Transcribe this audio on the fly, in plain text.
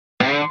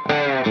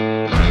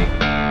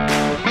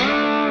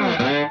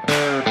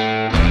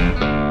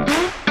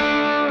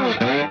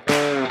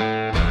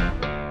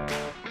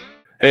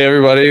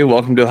everybody.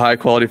 Welcome to the High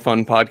Quality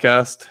Fun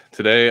Podcast.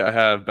 Today I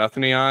have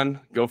Bethany on.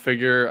 Go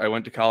figure. I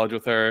went to college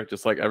with her,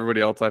 just like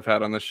everybody else I've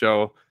had on the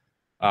show.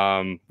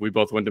 We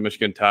both went to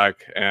Michigan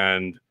Tech,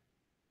 and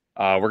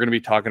we're going to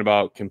be talking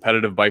about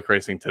competitive bike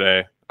racing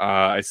today.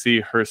 I see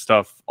her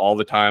stuff all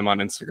the time on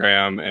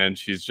Instagram, and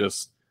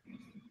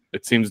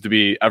it seems to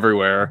be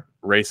everywhere,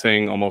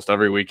 racing almost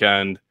every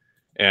weekend.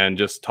 And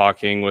just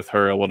talking with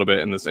her a little bit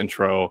in this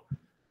intro,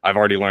 I've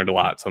already learned a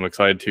lot. So I'm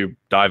excited to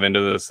dive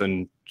into this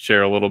and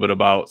share a little bit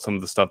about some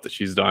of the stuff that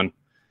she's done.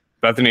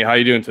 Bethany, how are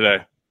you doing today?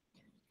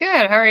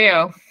 Good. How are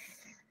you?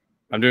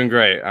 I'm doing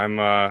great. I'm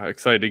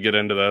excited to get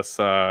into this.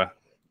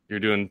 You're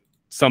doing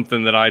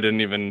something that I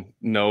didn't even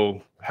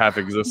know half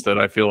existed,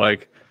 I feel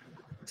like.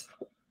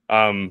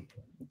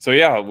 So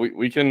yeah,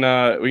 we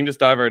can just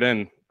dive right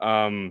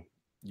in.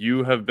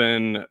 You have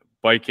been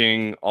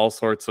biking all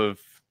sorts of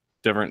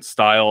different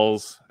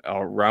styles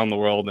around the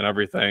world and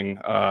everything.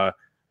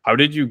 How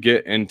did you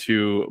get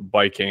into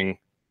biking?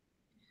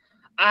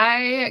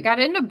 I got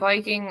into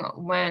biking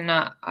when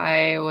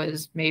I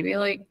was maybe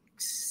like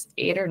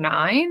 8 or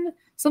 9,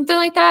 something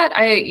like that.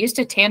 I used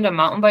to tandem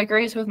mountain bike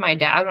race with my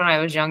dad when I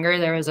was younger.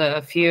 There was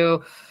a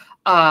few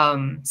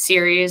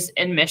series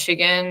in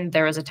Michigan.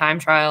 There was a time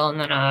trial and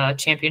then a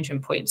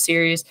championship point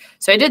series.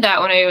 So I did that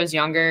when I was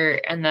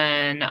younger. And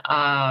then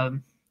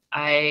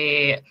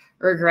I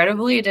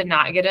regrettably did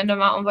not get into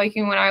mountain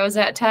biking when I was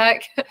at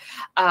Tech.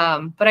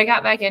 But I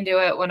got back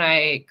into it when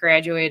I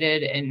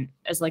graduated, and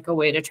as like a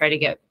way to try to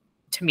get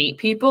to meet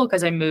people,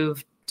 because I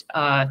moved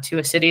to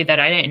a city that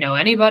I didn't know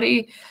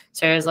anybody.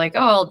 So I was like, oh,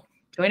 I'll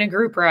join a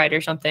group ride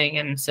or something.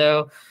 And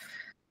so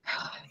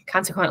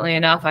consequently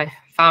enough, I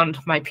found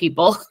my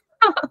people.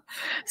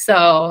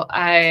 So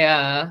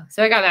I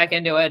got back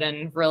into it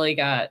and really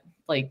got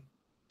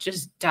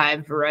just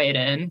dived right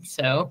in.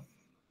 So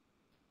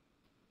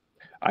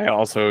I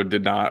also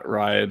did not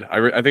ride.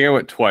 I think I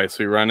went twice.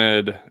 We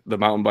rented the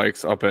mountain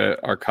bikes up at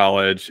our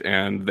college,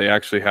 and they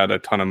actually had a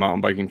ton of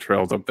mountain biking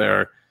trails up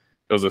there.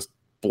 It was a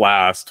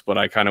blast, but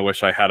I kind of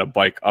wish I had a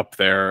bike up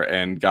there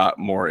and got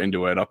more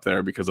into it up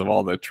there because of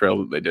all the trails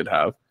that they did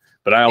have.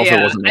 But I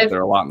also wasn't up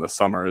there a lot in the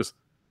summers.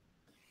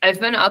 I've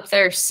been up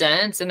there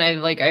since, and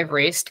I've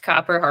raced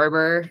Copper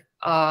Harbor,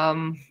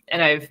 and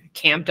I've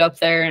camped up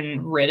there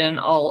and ridden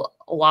a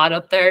lot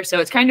up there. So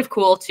it's kind of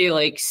cool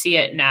to see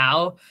it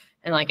now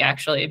and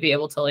actually be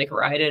able to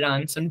ride it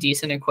on some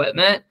decent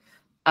equipment.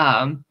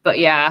 But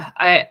yeah,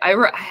 I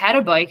had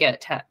a bike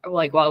at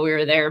while we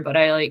were there, but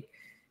I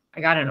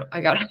got in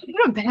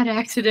a bad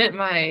accident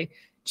my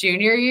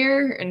junior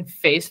year and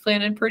face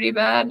planted pretty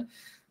bad.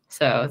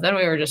 So then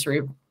we were just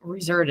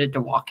resorted to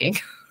walking.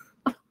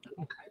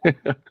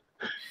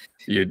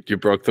 You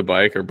broke the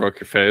bike or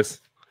broke your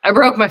face? I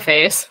broke my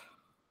face.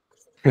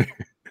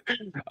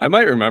 I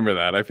might remember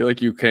that. I feel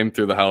like you came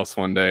through the house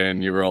one day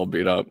and you were all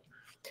beat up.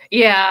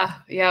 Yeah.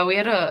 We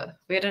had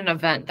an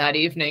event that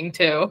evening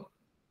too.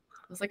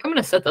 I was like, I'm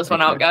gonna sit this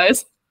one out,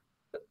 guys.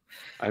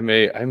 I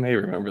may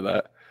remember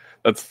that.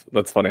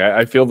 That's funny.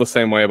 I feel the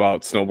same way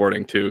about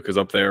snowboarding too, because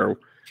up there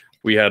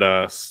we had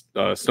a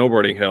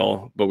snowboarding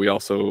hill, but we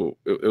also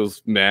it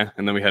was meh,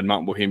 and then we had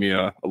Mount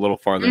Bohemia a little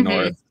farther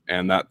north,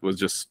 and that was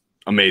just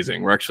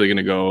amazing. We're actually going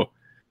to go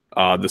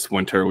this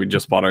winter. We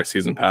just bought our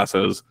season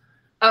passes.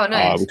 Oh,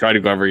 nice. We try to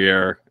go every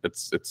year.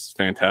 It's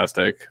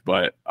fantastic,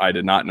 but I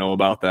did not know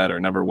about that or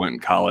never went in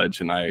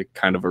college, and I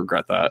kind of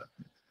regret that.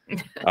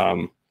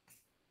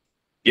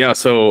 Yeah.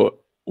 So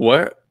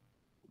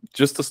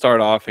just to start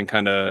off and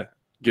kind of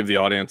give the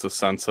audience a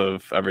sense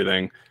of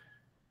everything,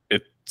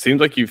 it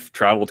seems like you've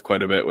traveled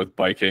quite a bit with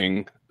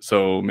biking.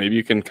 So maybe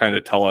you can kind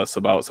of tell us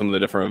about some of the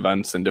different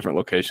events and different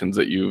locations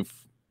that you've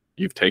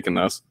taken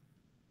this.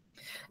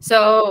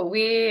 So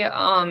we,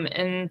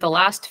 in the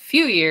last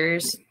few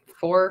years,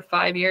 4 or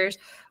 5 years,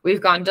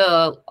 we've gone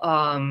to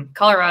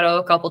Colorado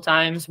a couple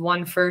times,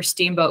 one for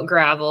Steamboat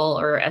Gravel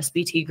or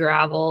SBT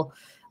Gravel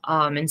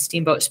in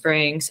Steamboat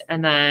Springs.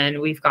 And then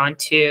we've gone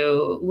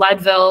to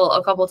Leadville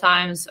a couple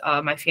times.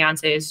 My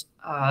fiance's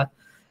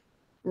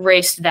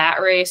raced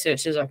that race,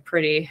 which is a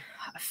pretty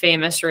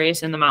famous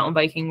race in the mountain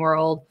biking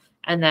world.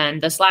 And then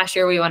this last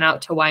year we went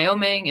out to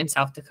Wyoming and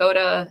South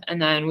Dakota.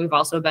 And then we've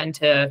also been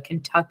to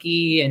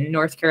Kentucky and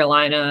North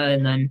Carolina,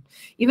 and then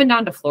even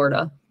down to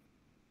Florida.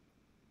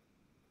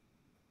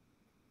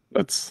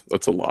 That's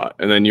a lot.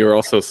 And then you're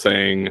also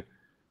saying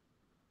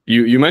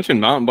you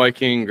mentioned mountain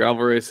biking,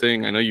 gravel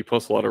racing. I know you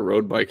post a lot of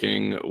road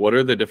biking. What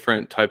are the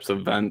different types of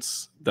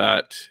events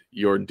that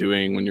you're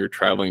doing when you're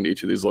traveling to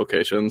each of these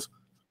locations?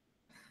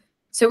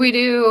 So we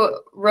do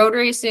road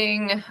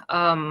racing,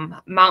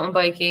 mountain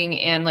biking,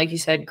 and like you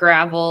said,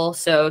 gravel.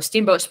 So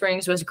Steamboat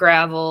Springs was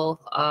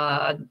gravel.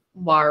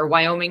 Our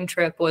Wyoming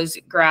trip was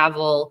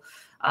gravel.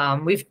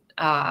 We've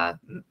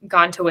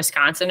gone to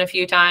Wisconsin a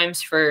few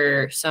times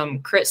for some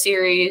crit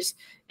series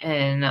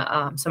and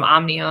some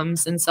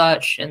omniums and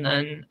such. And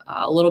then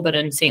a little bit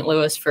in St.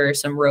 Louis for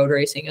some road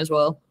racing as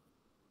well.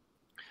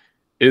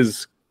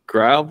 Is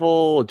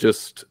gravel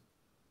just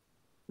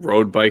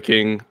road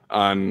biking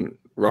on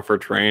rougher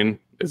terrain?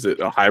 Is it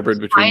a hybrid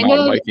between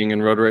mountain biking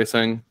and road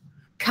racing?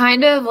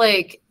 Kind of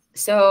like,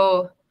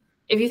 so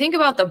if you think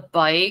about the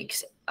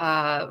bikes,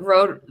 a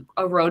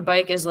road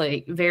bike is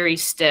like very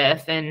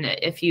stiff, and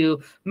if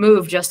you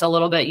move just a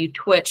little bit, you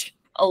twitch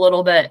a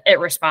little bit, it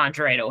responds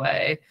right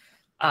away.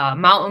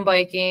 Mountain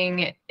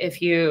biking,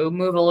 if you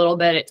move a little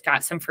bit, it's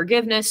got some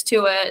forgiveness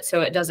to it,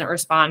 so it doesn't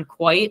respond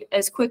quite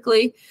as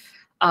quickly.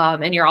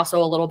 And you're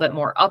also a little bit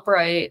more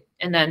upright.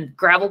 And then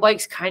gravel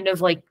bike's kind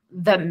of like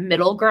the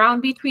middle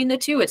ground between the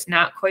two. It's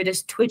not quite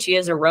as twitchy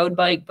as a road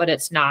bike, but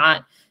it's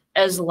not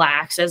as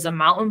lax as a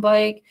mountain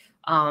bike.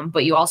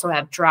 But you also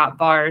have drop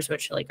bars,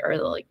 which like are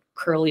the like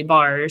curly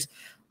bars,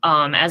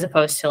 as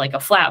opposed to like a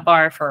flat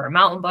bar for a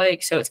mountain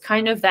bike. So it's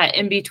kind of that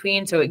in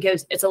between. So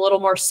it's a little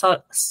more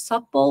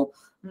supple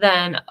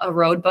than a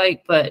road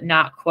bike, but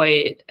not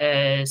quite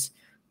as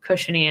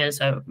cushiony as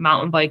a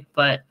mountain bike.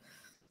 But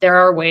there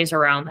are ways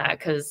around that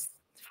because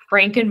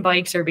Franken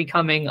bikes are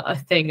becoming a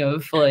thing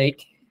of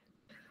like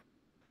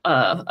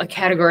a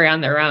category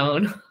on their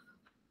own.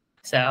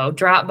 So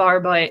drop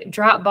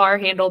bar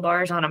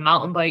handlebars on a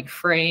mountain bike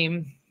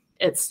frame.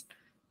 It's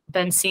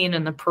been seen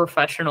in the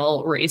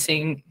professional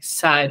racing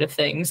side of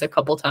things a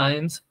couple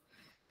times.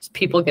 Just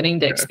people getting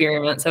to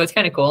experiment. So it's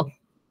kind of cool.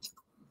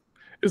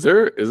 Is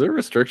there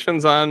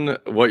restrictions on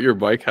what your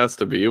bike has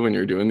to be when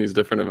you're doing these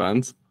different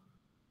events?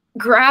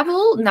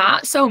 Gravel,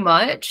 not so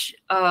much.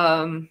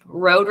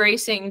 Road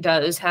racing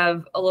does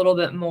have a little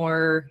bit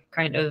more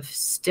kind of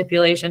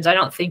stipulations. I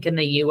don't think in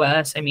the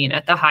US, I mean,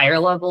 at the higher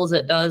levels,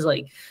 it does.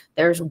 Like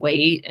there's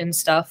weight and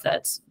stuff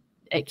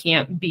it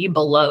can't be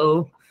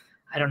below,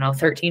 I don't know,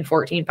 13,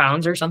 14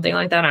 pounds or something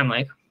like that. I'm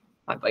like,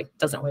 my bike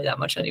doesn't weigh that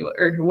much anyway,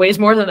 or weighs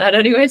more than that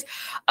anyways.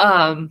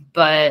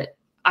 But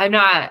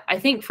I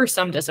think for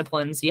some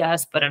disciplines,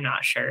 yes, but I'm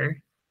not sure.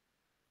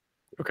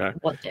 Okay.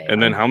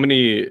 And then how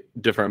many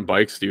different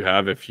bikes do you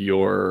have if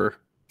you're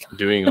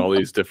doing all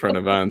these different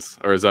events?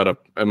 Or is that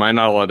am I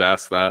not allowed to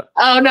ask that?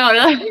 Oh, no.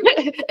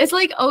 It's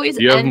like always.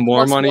 Do you have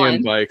more money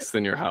in bikes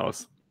than your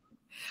house?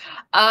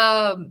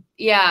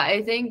 Yeah,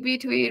 I think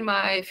between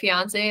my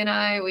fiance and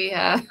I, we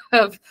have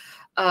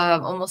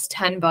almost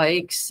 10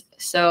 bikes.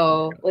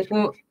 So like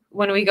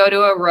when we go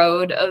to a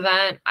road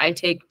event, I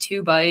take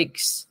 2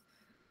 bikes.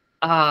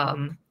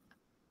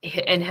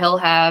 And he'll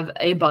have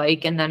a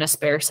bike and then a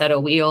spare set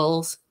of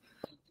wheels.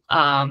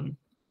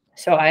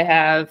 So I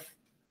have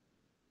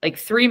like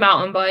 3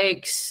 mountain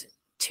bikes,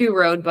 2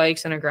 road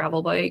bikes, and a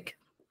gravel bike.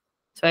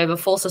 So I have a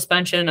full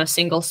suspension, a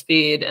single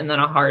speed, and then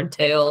a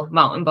hardtail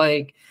mountain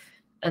bike,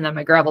 and then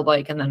my gravel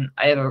bike, and then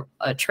I have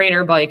a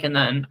trainer bike and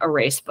then a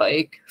race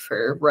bike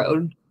for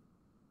road.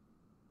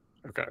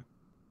 Okay.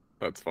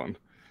 That's fun.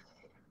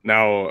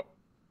 Now,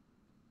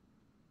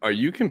 are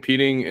you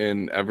competing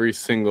in every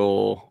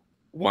single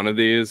one of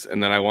these?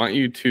 And then I want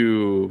you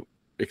to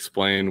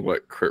explain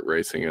what crit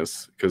racing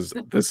is, because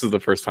this is the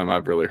first time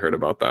I've really heard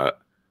about that.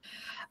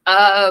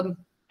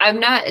 I'm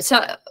not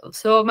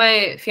so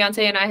my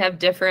fiance and I have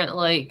different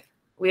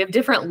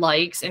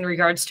likes in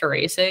regards to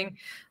racing.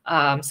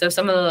 So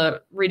some of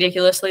the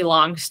ridiculously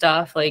long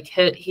stuff, like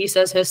he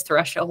says his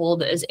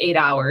threshold is 8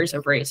 hours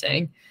of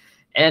racing,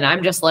 and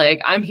I'm just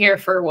like, I'm here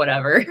for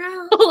whatever.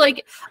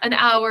 Like an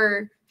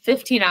hour,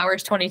 15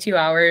 hours, 22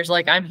 hours,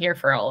 like I'm here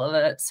for all of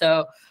it.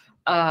 So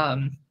I'll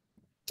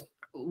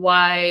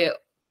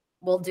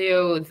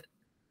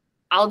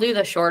do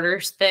the shorter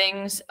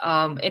things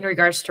in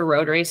regards to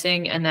road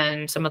racing, and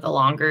then some of the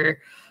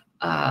longer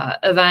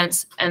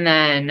events. And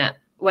then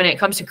when it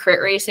comes to crit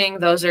racing,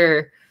 those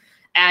are,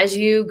 as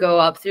you go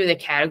up through the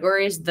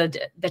categories,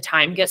 the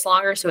time gets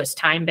longer, so it's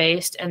time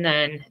based, and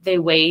then they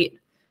wait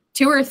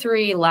 2 or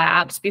 3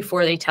 laps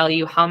before they tell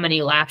you how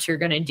many laps you're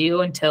going to do,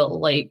 until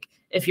like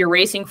if you're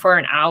racing for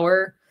an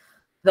hour,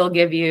 they'll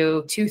give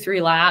you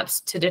 2-3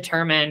 laps to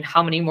determine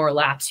how many more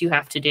laps you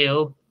have to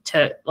do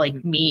to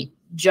like meet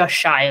just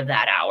shy of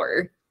that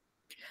hour.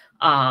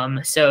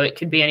 So it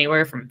could be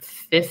anywhere from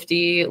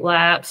 50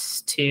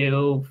 laps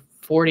to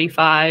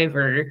 45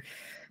 or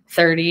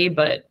 30,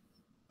 but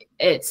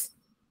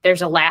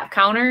there's a lap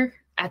counter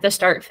at the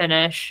start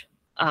finish.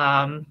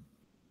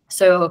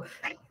 So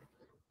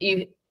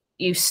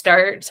you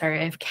start, sorry,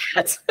 I have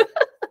cats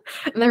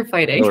and they're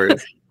fighting. No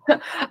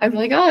I'm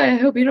like, oh, I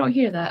hope you don't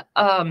hear that.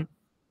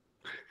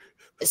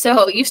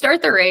 So you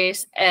start the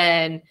race,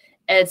 and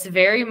it's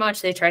very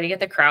much, they try to get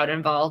the crowd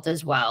involved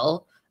as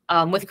well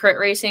with crit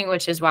racing,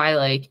 which is why,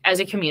 like, as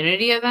a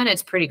community event,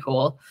 it's pretty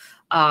cool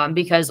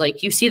because,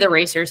 like, you see the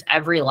racers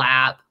every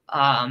lap.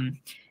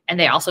 And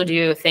they also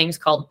do things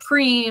called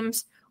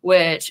preems,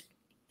 which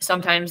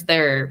sometimes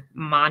they're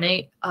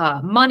money,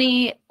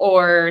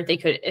 or they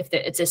could, if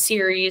it's a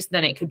series,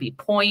 then it could be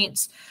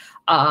points.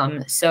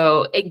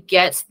 So it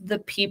gets the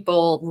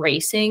people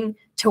racing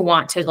to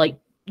want to like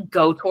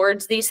go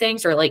towards these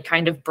things, or like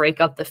kind of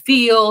break up the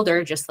field,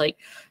 or just like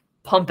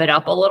pump it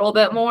up a little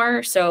bit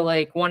more. So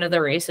like one of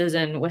the races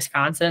in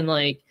Wisconsin,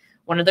 like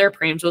one of their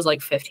preems was like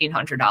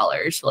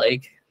 $1,500.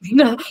 Like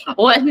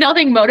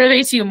nothing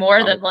motivates you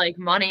more than like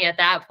money at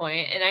that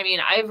point. And I mean,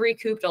 I've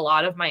recouped a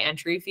lot of my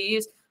entry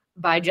fees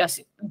by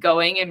just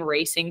going and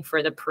racing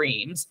for the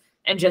preems.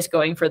 and just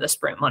going for the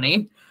sprint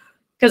money.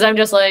 Because I'm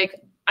just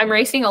like, I'm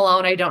racing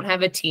alone. I don't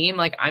have a team.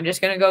 Like, I'm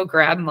just going to go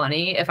grab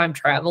money if I'm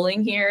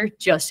traveling here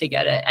just to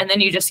get it. And then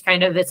you just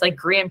kind of, it's like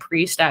Grand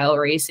Prix style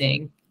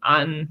racing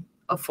on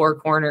a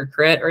 4-corner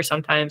crit, or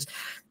sometimes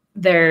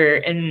they're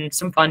in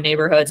some fun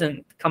neighborhoods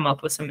and come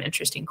up with some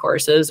interesting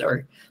courses,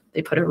 or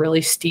they put a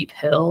really steep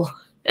hill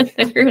in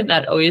there, and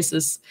that always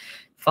is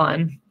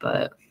fun.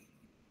 But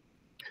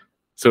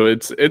so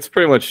it's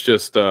pretty much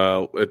just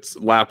it's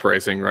lap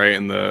racing, right?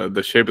 And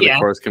the shape of the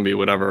course can be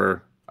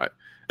whatever.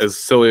 As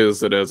silly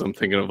as it is, I'm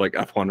thinking of like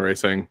F1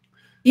 racing.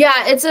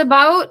 Yeah, it's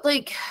about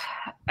like,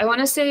 I want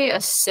to say a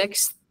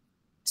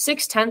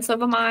 6/10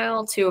 of a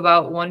mile to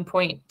about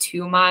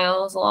 1.2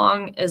 miles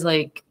long is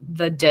like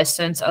the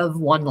distance of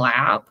one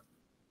lap.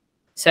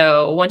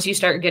 So once you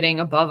start getting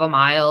above a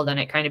mile, then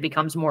it kind of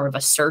becomes more of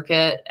a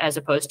circuit as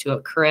opposed to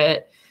a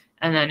crit.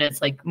 And then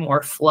it's like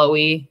more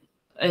flowy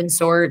in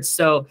sorts.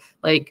 So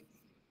like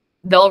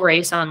they'll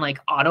race on like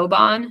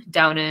Autobahn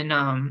down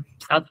in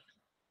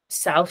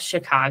South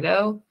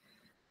Chicago.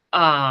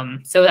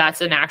 So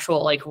that's an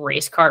actual like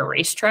race car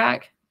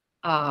racetrack.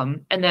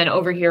 And then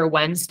over here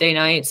Wednesday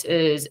nights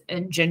is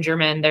in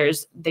Gingerman.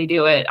 They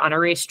do it on a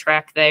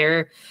racetrack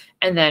there.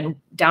 And then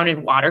down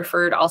in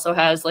Waterford also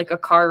has like a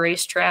car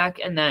racetrack.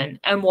 And then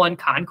M1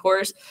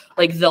 Concourse,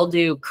 like they'll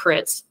do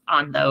crits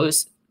on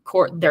those.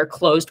 They're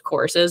closed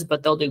courses,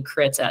 but they'll do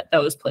crits at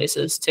those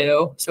places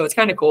too. So it's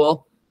kind of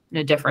cool in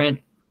a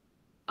different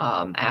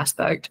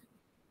aspect.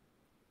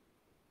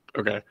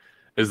 Okay.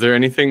 Is there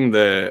anything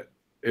that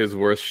is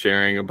worth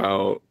sharing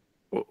about?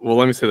 Well,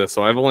 let me say this.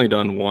 So I've only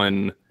done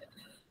one.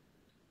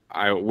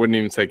 I wouldn't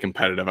even say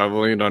competitive. I've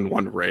only done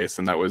one race,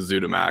 and that was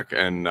Zootomac.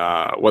 And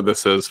what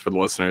this is for the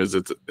listeners,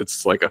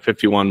 it's like a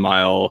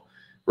 51-mile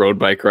road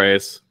bike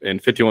race,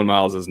 and 51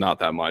 miles is not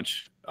that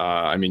much.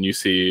 I mean, you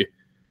see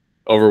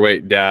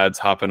overweight dads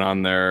hopping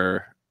on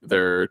their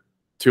 $200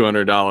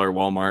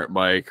 Walmart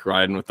bike,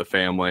 riding with the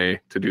family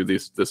to do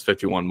this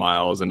 51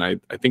 miles, and I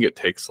think it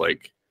takes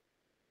like,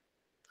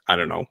 I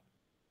don't know,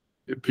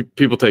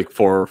 people take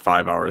 4 or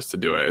 5 hours to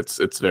do it.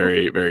 It's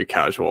very, very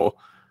casual.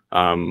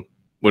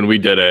 When we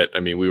did it, I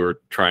mean, we were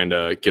trying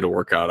to get a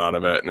workout out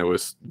of it, and it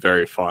was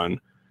very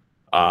fun.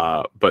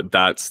 But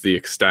that's the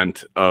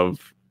extent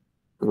of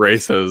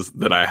races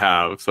that I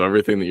have. So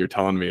everything that you're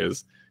telling me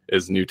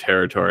is new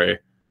territory.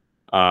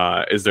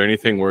 Is there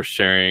anything worth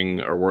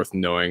sharing or worth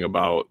knowing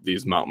about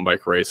these mountain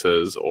bike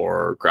races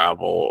or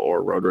gravel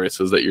or road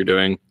races that you're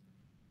doing?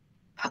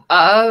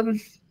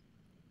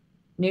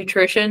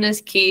 Nutrition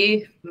is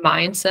key.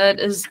 Mindset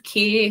is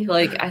key.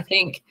 Like, I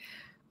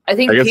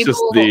guess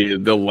people,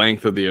 just the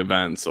length of the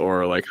events,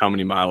 or like how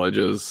many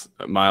miles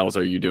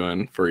are you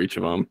doing for each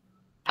of them?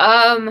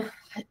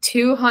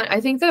 200. I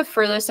think the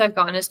furthest I've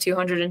gone is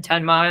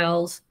 210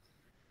 miles,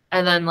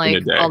 and then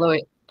like all the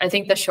way. I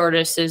think the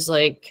shortest is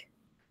like,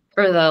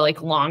 for the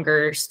like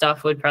longer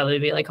stuff would probably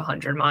be like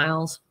 100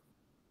 miles.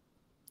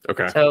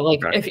 Okay. So like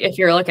if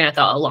you're looking at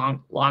the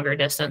longer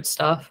distance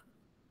stuff.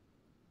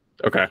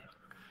 Okay.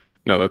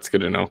 No, that's good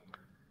to know.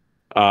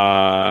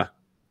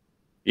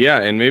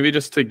 Yeah, and maybe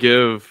just to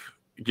give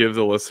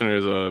the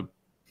listeners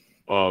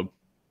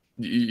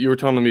you were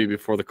telling me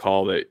before the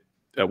call that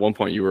at one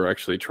point you were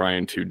actually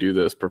trying to do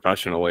this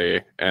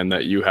professionally, and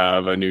that you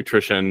have a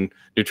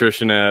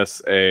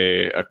nutritionist,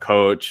 a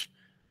coach,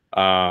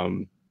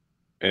 and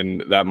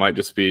that might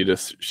just be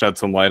just shed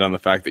some light on the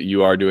fact that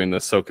you are doing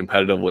this so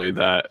competitively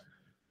that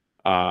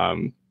I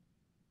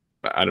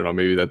don't know,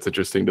 maybe that's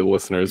interesting to the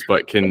listeners,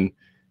 but can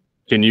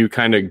you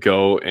kind of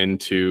go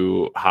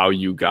into how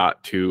you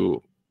got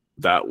to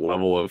that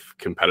level of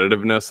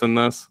competitiveness in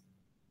this?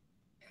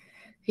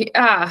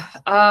 Yeah.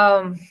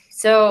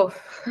 So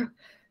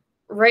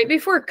right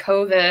before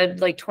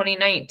COVID, like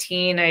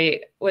 2019,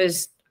 I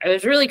was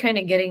really kind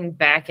of getting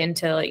back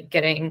into like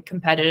getting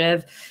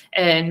competitive,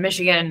 and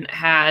Michigan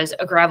has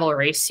a gravel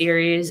race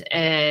series.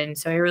 And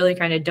so I really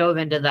kind of dove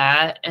into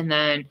that. And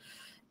then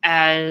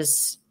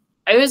as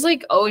I was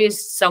like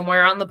always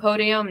somewhere on the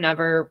podium,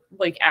 never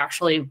like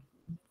actually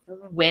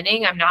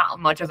winning. I'm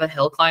not much of a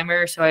hill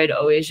climber, so I'd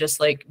always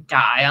just like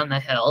die on the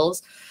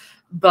hills,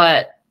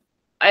 but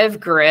I have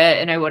grit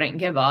and I wouldn't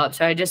give up.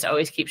 So I just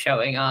always keep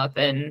showing up,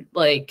 and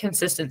like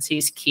consistency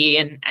is key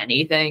in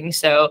anything.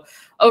 So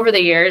over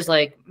the years,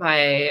 like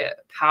my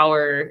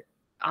power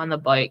on the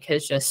bike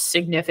has just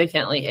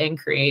significantly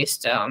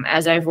increased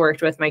as I've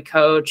worked with my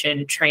coach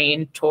and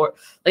trained towards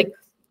the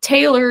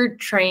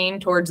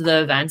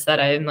events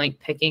that I'm like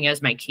picking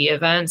as my key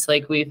events.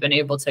 Like we've been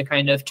able to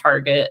kind of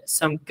target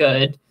some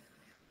good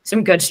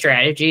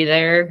strategy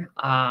there.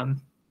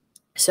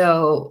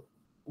 So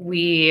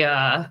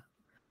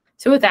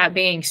with that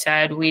being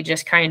said, we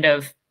just kind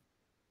of,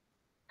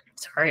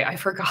 sorry, I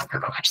forgot the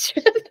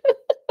question.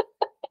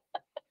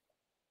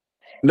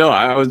 No,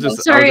 I was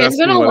just sorry. It's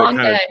been a long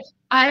day.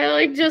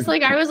 I was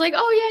like,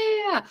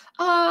 oh yeah.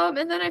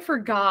 And then I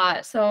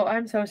forgot. So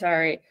I'm so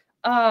sorry.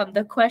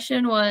 The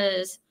question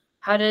was,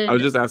 I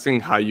was just asking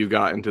how you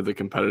got into the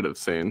competitive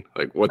scene,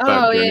 like what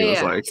that journey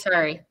was like.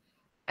 Sorry.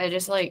 I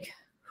just like,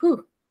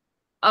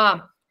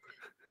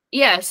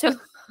 Yeah, so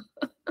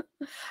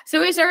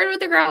we started with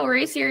the gravel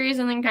race series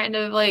and then kind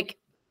of like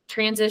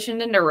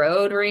transitioned into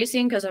road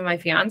racing because of my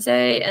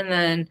fiance, and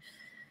then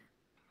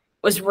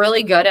was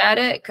really good at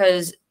it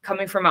because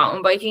coming from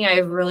mountain biking, I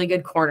have really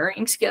good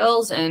cornering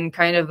skills and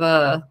kind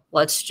of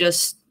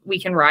we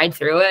can ride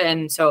through it.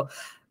 And so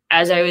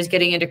as I was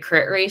getting into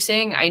crit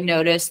racing, I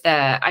noticed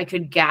that I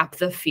could gap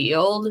the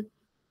field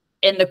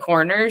in the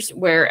corners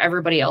where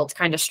everybody else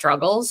kind of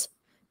struggles,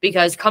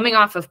 because coming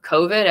off of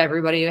COVID,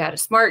 everybody had a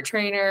smart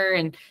trainer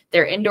and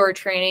they're indoor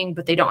training,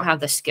 but they don't have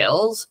the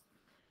skills.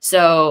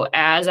 So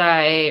as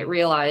I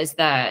realized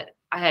that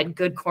I had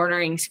good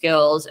cornering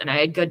skills and I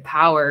had good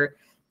power,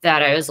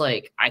 that I was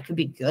like, I could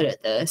be good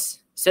at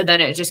this. So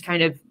then it just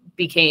kind of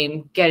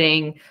became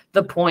getting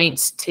the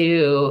points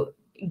to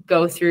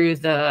go through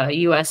the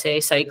USA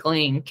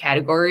cycling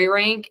category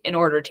rank in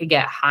order to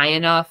get high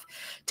enough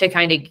to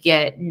kind of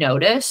get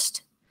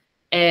noticed.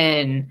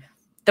 And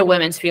the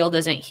women's field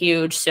isn't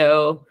huge,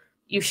 so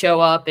you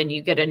show up and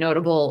you get a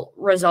notable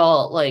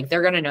result, like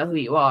they're going to know who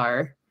you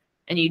are,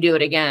 and you do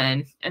it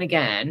again and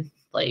again,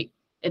 like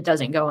it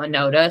doesn't go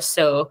unnoticed.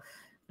 So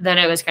then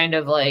it was kind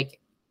of like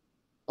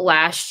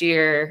last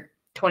year,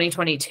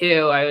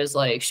 2022, I was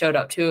like showed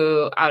up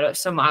to out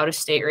of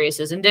state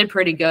races and did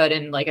pretty good,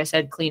 and like I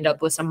said, cleaned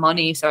up with some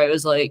money. So I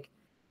was like,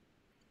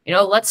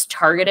 let's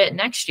target it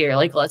next year.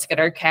 Like, let's get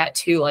our Cat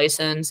 2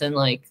 license and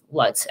like,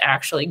 let's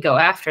actually go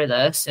after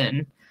this.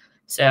 And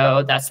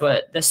so that's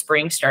what the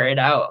spring started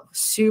out,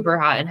 super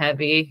hot and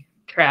heavy,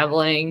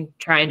 traveling,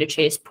 trying to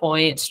chase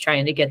points,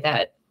 trying to get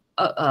that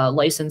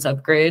license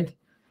upgrade.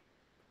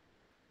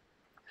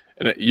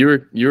 And you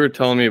were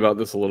telling me about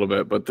this a little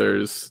bit, but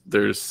there's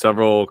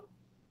several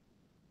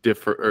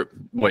different,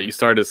 you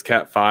start as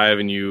Cat 5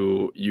 and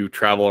you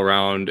travel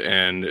around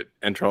and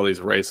enter all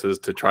these races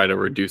to try to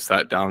reduce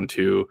that down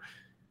to,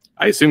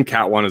 I assume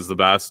Cat 1 is the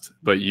best,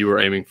 but you were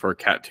aiming for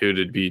Cat 2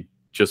 to be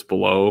just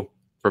below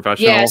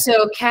professional.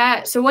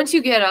 Yeah, so once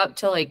you get up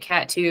to like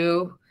Cat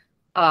 2,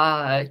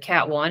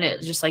 Cat 1,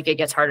 it just like it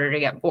gets harder to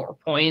get more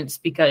points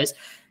because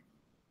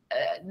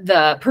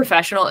the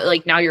professional,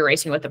 like now you're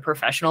racing with the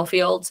professional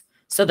fields.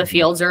 So the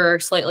fields are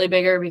slightly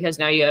bigger because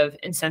now you have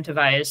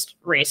incentivized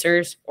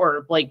racers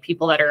or like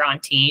people that are on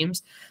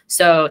teams.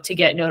 So to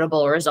get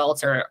notable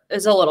results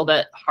is a little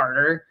bit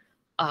harder.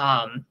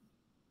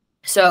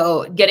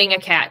 So getting a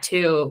Cat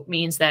 2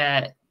 means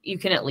that you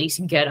can at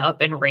least get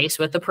up and race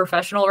with the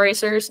professional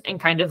racers and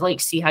kind of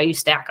like see how you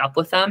stack up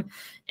with them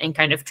and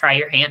kind of try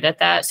your hand at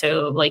that.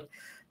 So like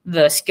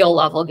the skill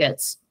level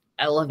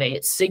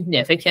elevates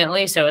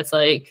significantly. So it's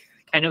like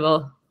kind of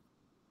a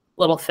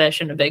little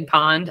fish in a big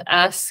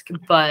pond-esque,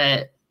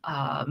 but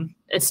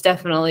it's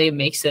definitely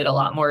makes it a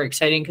lot more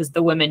exciting because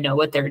the women know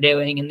what they're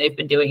doing and they've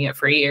been doing it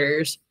for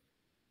years.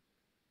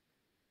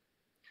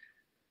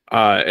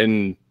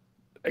 And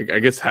I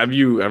guess, have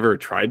you ever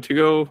tried to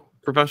go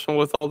professional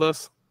with all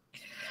this?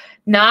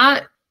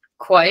 Not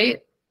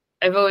quite.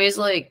 I've always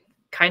like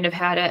kind of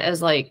had it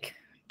as like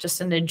just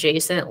an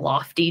adjacent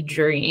lofty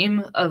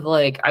dream of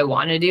like, I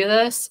want to do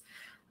this.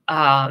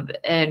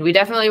 And we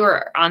definitely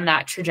were on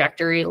that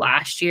trajectory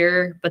last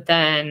year, but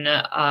then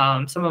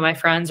some of my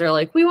friends are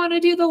like, we want to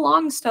do the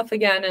long stuff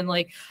again. And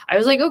like, I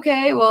was like,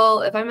 okay,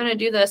 well, if I'm going to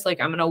do this, like,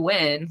 I'm going to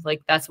win.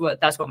 Like, that's what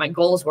my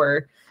goals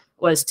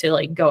was to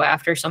like go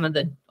after some of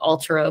the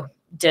ultra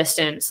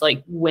distance,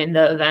 like win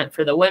the event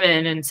for the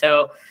women. And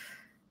so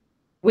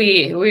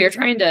we are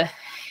trying to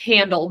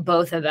handle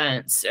both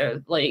events,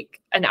 like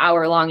an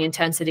hour-long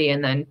intensity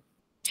and then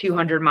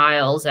 200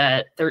 miles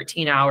at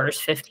 13 hours,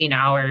 15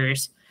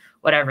 hours,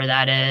 whatever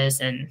that is.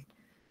 And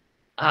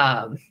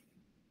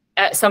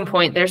at some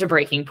point there's a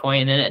breaking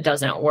point and it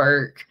doesn't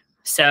work.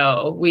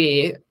 So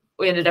we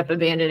ended up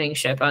abandoning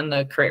ship on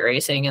the crit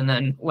racing and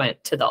then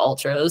went to the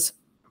ultras.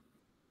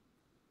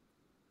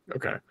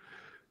 Okay.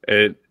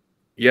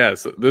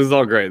 Yes, this is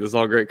all great. This is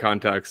all great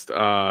context.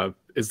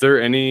 Is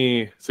there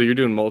any, so you're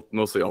doing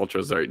mostly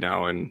ultras right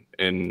now,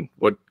 and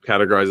what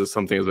categorizes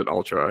something as an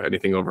ultra?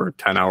 Anything over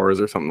 10 hours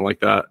or something like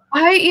that?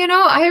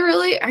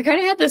 I kind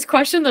of had this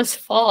question this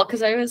fall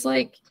because I was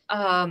like,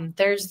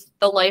 there's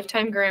the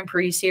Lifetime Grand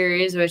Prix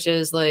series, which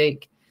is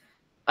like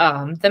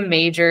the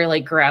major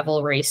like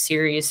gravel race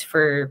series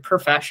for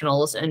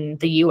professionals in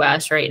the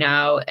US right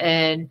now.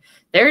 And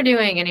they're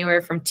doing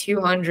anywhere from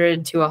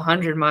 200 to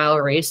 100-mile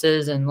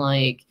races in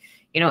like,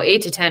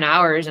 8 to 10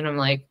 hours. And I'm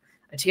like,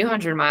 a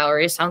 200-mile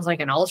race sounds like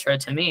an ultra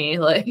to me.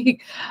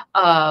 Like,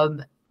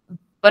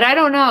 but I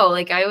don't know.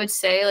 Like, I would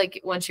say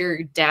like once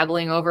you're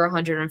dabbling over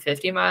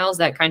 150 miles,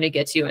 that kind of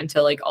gets you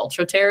into like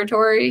ultra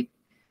territory.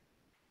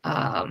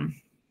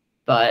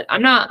 But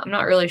I'm not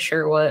really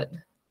sure what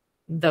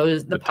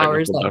the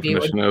powers that be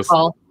would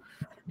call.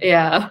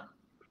 Yeah.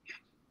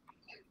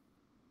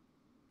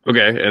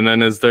 Okay. And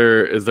then is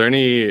there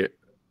any,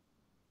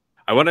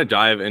 I want to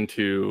dive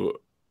into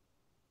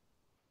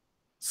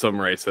some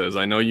races.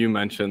 I know you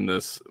mentioned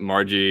this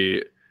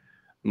Marji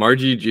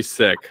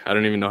Gesick. I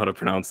don't even know how to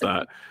pronounce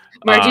that.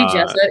 Marji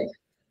Gesick.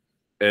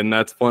 And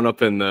that's one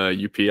up in the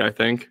UP, I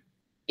think.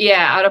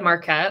 Yeah, out of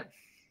Marquette.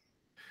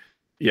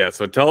 Yeah,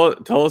 so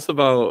tell us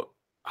about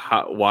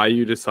why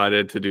you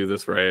decided to do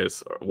this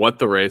race, what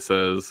the race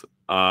is,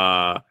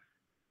 and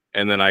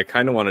then I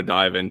kind of want to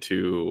dive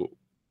into,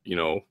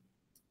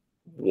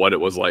 what it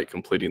was like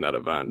completing that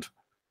event.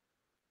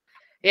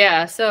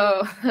 Yeah,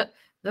 so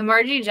the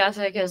Marji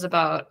Gesick is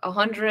about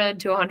 100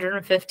 to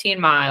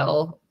 115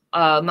 mile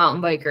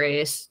mountain bike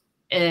race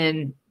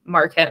in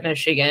Marquette,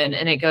 Michigan,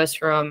 and it goes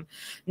from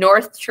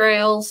North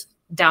Trails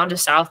down to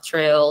South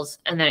Trails,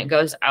 and then it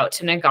goes out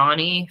to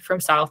Negaunee from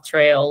South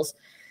Trails,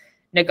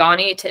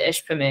 Negaunee to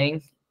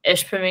Ishpeming,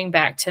 Ishpeming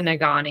back to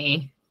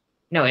Negaunee.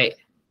 No, wait.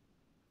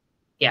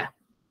 Yeah.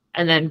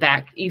 And then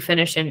back, you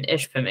finish in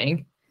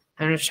Ishpeming.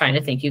 I'm just trying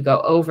to think. You go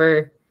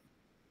over,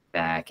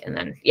 back, and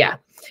then, yeah.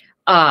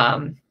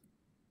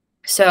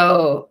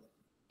 So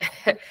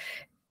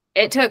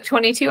it took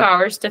 22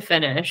 hours to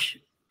finish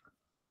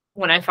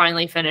when I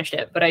finally finished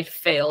it, but I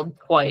failed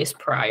twice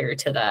prior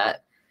to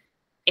that.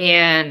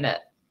 And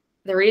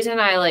the reason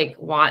I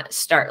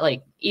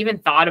even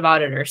thought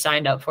about it or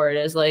signed up for it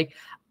is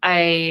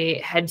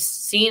I had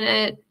seen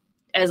it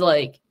as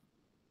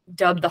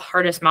dubbed the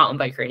hardest mountain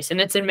bike race, and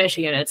it's in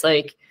Michigan. It's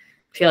I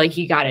feel like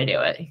you got to do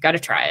it. You got to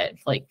try it.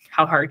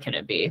 How hard can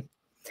it be?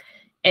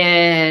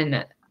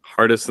 And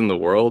hardest in the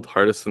world,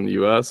 hardest in the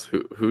US.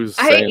 Who's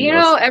saying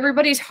this?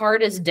 Everybody's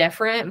heart is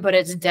different, but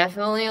it's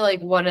definitely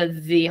one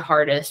of the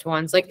hardest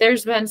ones.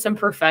 There's been some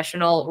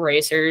professional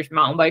racers,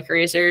 mountain bike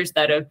racers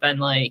that have been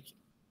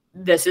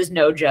this is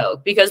no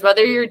joke, because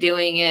whether you're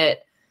doing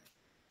it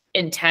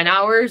in 10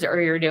 hours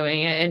or you're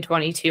doing it in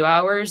 22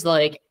 hours,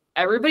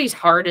 everybody's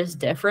heart is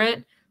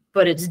different,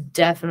 but it's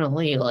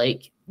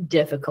definitely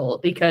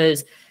difficult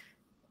because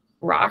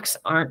rocks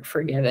aren't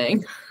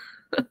forgiving.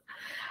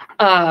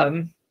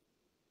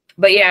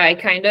 But yeah,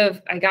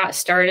 I got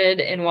started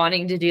in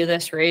wanting to do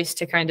this race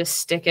to kind of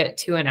stick it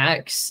to an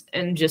X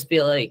and just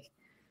be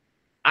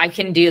I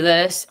can do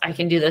this. I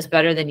can do this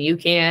better than you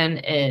can.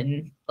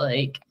 And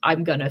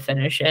I'm going to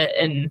finish it.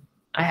 And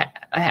I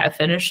have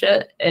finished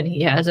it and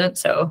he hasn't.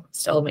 So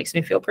still makes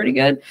me feel pretty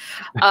good.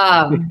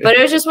 But it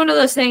was just one of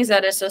those things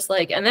that it's just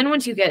and then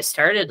once you get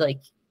started,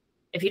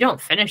 if you don't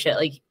finish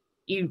it,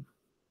 you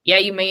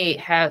may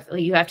have,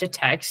 you have to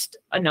text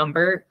a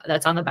number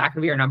that's on the back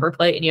of your number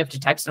plate, and you have to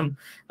text them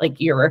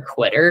you're a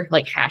quitter,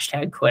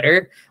 hashtag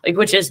quitter,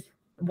 which is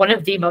one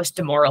of the most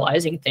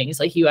demoralizing things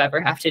you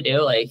ever have to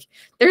do.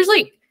 There's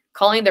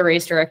calling the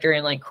race director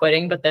and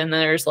quitting, but then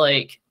there's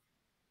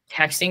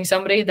texting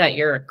somebody that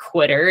you're a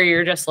quitter.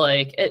 You're just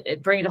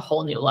it brings a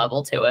whole new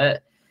level to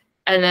it.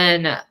 And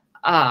then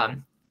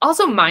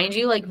also, mind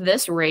you,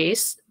 this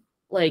race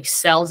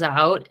sells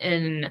out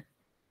in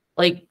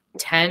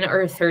 10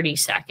 or 30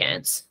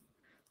 seconds.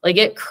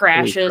 It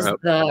crashes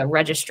the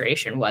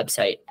registration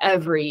website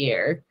every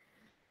year.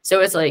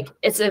 So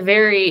it's a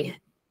very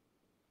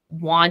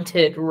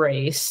wanted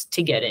race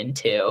to get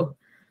into.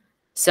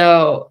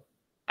 So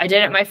I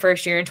did it my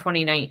first year in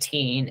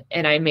 2019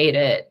 and I made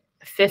it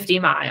 50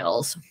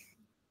 miles.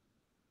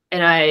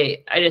 And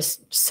I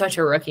just, such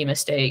a rookie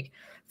mistake,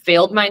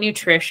 failed my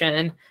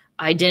nutrition.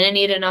 I didn't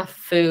eat enough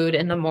food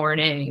in the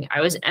morning.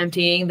 I was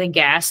emptying the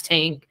gas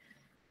tank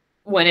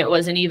when it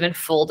wasn't even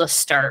full to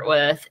start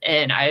with.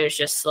 And I was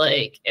just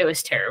it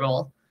was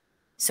terrible.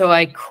 So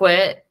I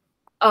quit.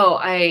 Oh,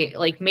 I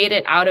made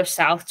it out of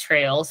South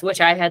Trails,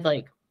 which I had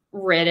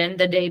ridden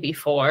the day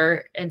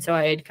before. And so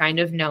I had kind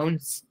of known,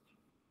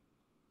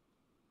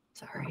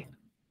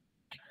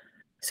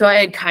 So I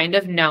had kind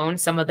of known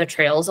some of the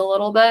trails a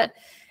little bit.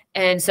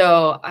 And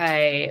so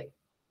I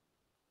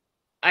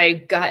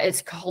got,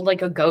 it's called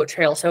a goat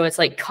trail. So it's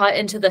cut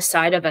into the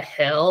side of a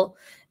hill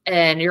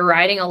and you're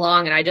riding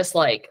along, and I just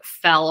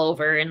fell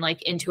over and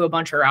into a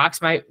bunch of rocks.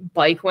 My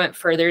bike went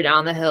further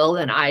down the hill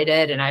than I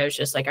did. And I was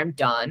just I'm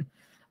done.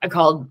 I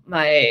called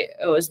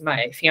it was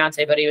my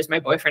fiance, but he was my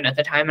boyfriend at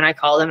the time. And I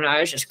called him and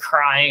I was just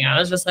crying. I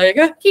was just I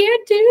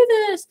can't do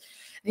this.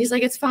 And he's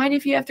it's fine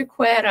if you have to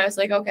quit. I was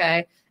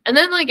okay. And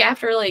then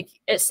after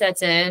it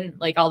sets in,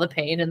 all the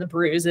pain and the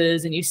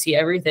bruises and you see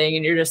everything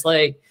and you're just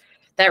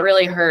that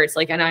really hurts.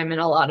 And I'm in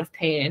a lot of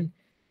pain.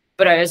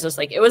 But I was just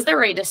it was the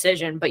right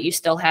decision, but you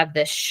still have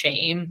this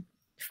shame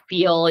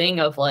feeling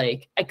of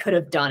I could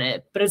have done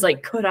it, but it's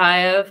could I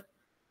have?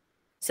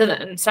 So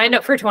then signed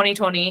up for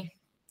 2020,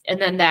 and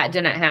then that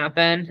didn't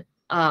happen.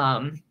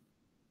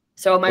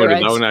 So my did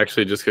that one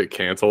actually just get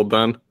canceled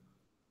then?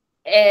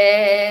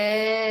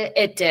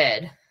 It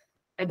did.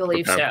 I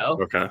believe so.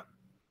 Okay.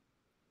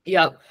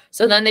 Yep.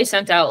 So then they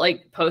sent out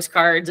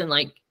postcards and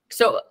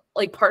so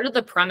part of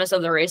the premise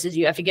of the race is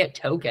you have to get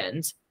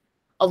tokens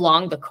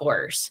along the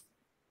course.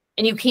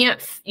 And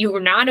you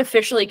were not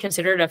officially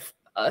considered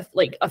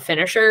a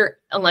finisher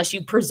unless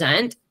you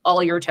present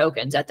all your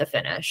tokens at the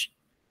finish.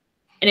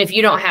 And if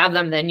you don't have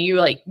them, then you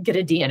get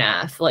a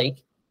DNF,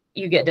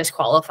 you get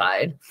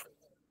disqualified.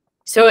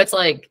 So it's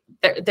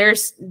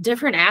there's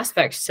different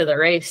aspects to the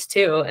race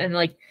too. And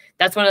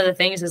that's one of the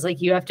things is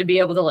you have to be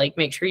able to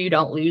make sure you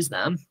don't lose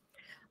them.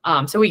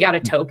 So we got a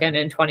token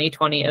in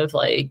 2020 of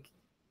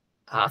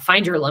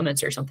find your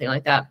limits or something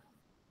like that.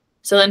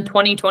 So then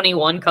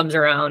 2021 comes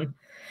around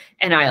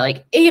And I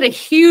like ate a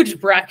huge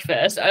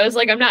breakfast. I was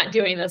like, I'm not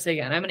doing this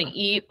again. I'm going to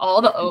eat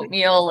all the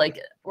oatmeal. Like,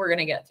 we're going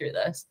to get through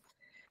this.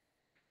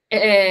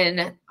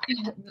 And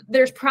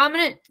there's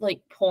prominent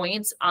like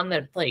points on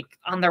the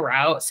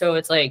route. So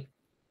it's like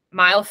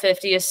mile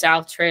 50 is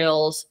South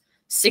Trails,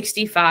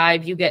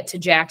 65 you get to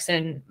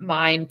Jackson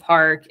Mine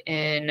Park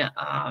in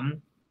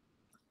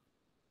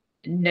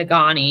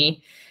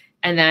Negaunee,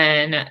 and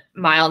then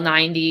mile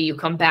 90 you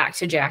come back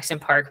to Jackson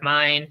Park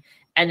Mine,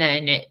 and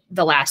then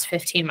the last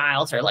 15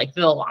 miles are like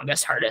the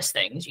longest, hardest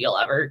things you'll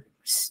ever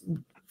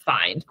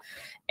find.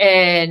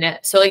 And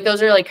so like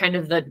those are like kind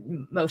of the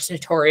most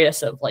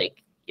notorious of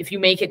like, if you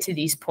make it to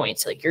these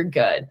points, like you're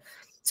good.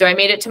 So I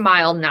made it to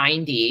mile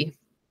 90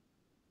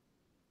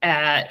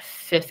 at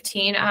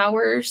 15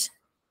 hours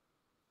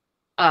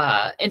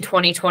in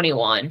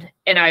 2021.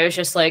 And I was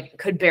just like,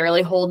 could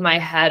barely hold my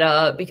head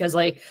up because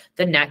like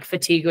the neck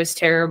fatigue was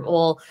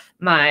terrible.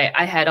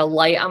 I had a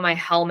light on my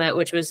helmet,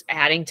 which was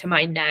adding to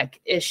my neck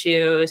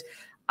issues.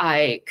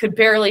 I could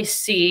barely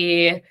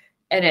see.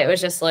 And it was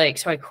just like,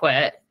 so I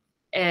quit.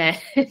 And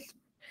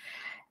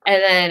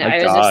then I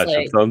was just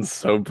like, that sounds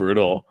so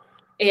brutal.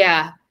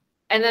 Yeah.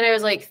 And then I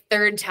was like,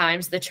 third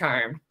time's the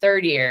charm,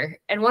 third year.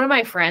 And one of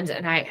my friends,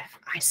 and I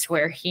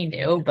swear he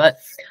knew, but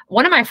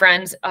one of my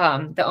friends,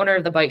 the owner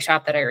of the bike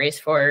shop that I race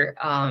for,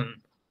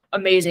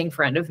 amazing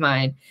friend of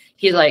mine,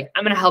 he's like,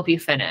 I'm going to help you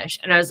finish.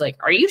 And I was like,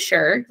 are you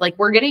sure? Like,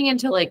 we're getting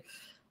into like,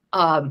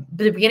 the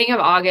beginning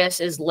of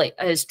August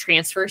is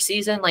transfer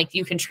season. Like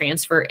you can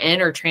transfer in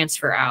or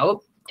transfer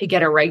out to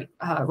get a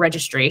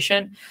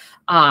registration.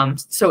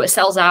 So it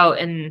sells out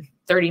in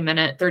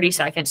 30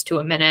 seconds to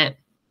a minute.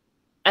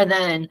 And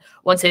then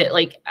once it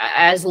like,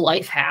 as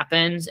life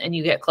happens and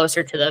you get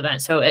closer to the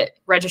event, so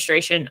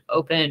registration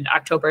opened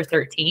October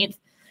 13th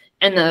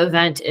and the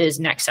event is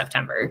next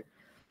September.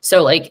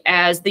 So like,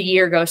 as the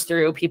year goes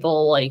through,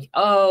 people like,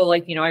 oh,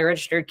 like, you know, I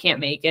registered,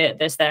 can't make it,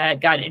 this, that,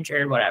 got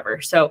injured,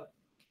 whatever. So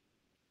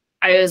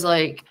I was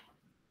like,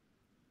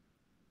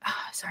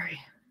 oh, sorry,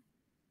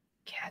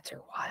 cats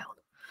are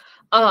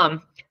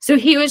wild. So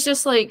he was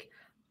just like,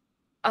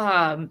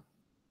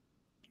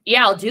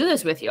 yeah, I'll do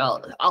this with you.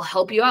 I'll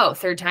help you out.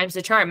 Third time's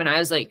the charm. And I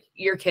was like,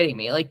 you're kidding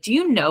me. Like, do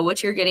you know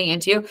what you're getting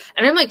into?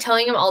 And I'm like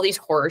telling him all these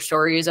horror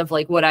stories of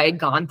like what I had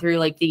gone through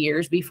like the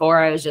years before.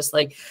 I was just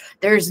like,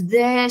 there's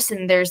this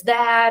and there's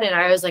that. And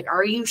I was like,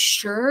 are you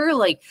sure?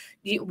 Like,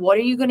 what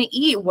are you going to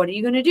eat? What are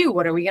you going to do?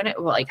 What are we going to,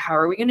 like, how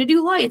are we going to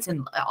do lights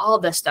and all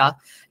of this stuff?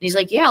 And he's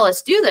like, yeah,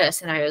 let's do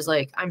this. And I was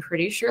like, I'm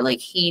pretty sure like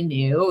he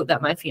knew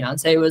that my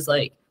fiance was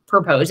like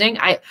proposing.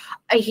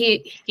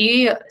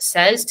 He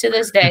says to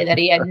this day that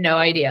he had no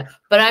idea,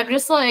 but I'm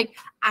just like,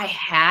 I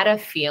had a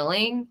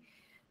feeling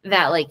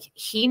that like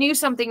he knew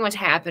something was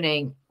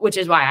happening, which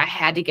is why I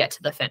had to get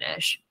to the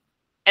finish.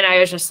 And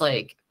I was just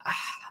like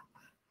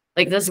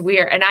this is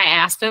weird. And I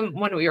asked him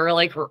when we were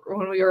like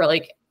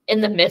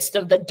in the midst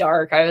of the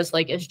dark, I was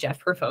like, is Jeff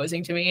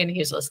proposing to me? And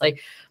he's just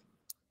like,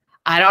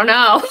 I don't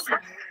know.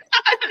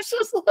 I was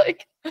just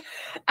like,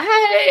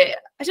 I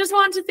just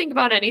wanted to think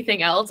about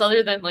anything else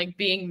other than like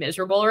being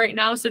miserable right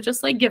now. So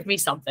just like give me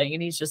something.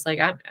 And he's just like,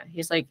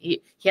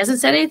 he hasn't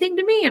said anything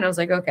to me. And I was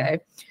like, okay.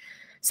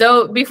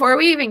 So before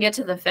we even get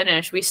to the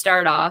finish, we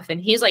start off and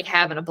he's like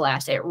having a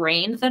blast. It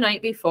rained the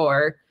night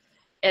before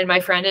and my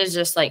friend is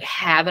just like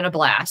having a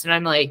blast. And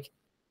I'm like,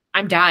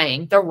 I'm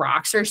dying. The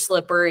rocks are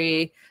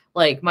slippery.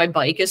 Like my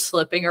bike is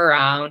slipping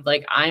around.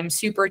 Like I'm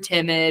super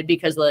timid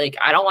because like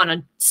I don't want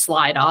to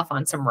slide off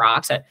on some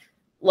rocks,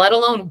 let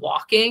alone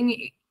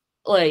walking.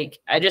 Like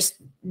I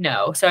just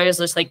no. So I was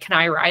just like, can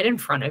I ride in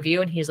front of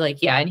you? And he's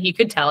like, yeah. And he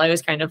could tell I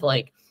was kind of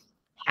like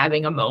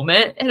having a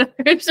moment. And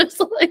I was just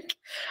like,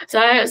 so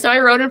I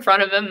rode in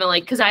front of him and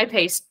like, cause I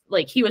paced,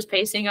 like he was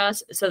pacing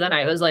us. So then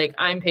I was like,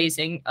 I'm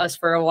pacing us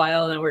for a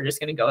while and we're just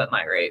going to go at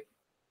my rate.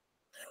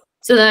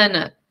 So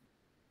then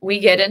we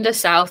get into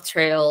South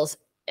Trails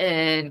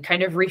and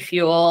kind of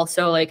refuel.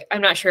 So like,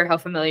 I'm not sure how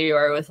familiar you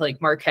are with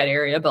like Marquette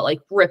area, but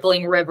like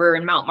Rippling River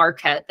and Mount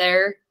Marquette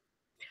there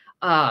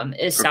is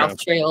okay. South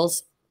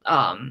Trails,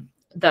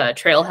 the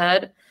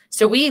trailhead.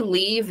 So we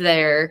leave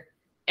there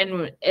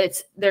and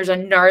there's a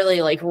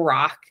gnarly like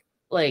rock,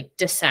 like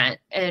descent.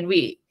 And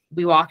we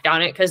walk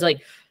down it. Cause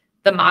like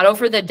the motto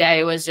for the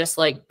day was just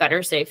like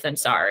better safe than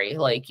sorry.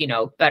 Like, you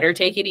know, better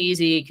take it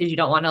easy. Cause you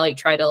don't want to like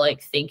try to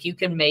like think you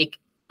can make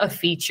a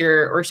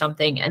feature or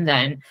something and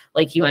then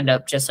like you end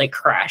up just like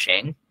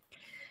crashing.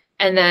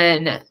 And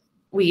then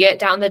we get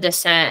down the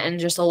descent and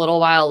just a little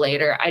while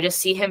later I just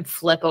see him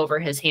flip over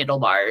his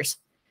handlebars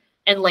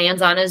and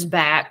lands on his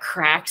back,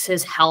 cracks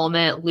his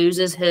helmet,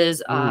 loses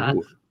his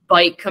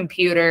bike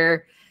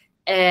computer,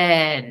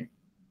 and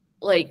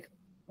like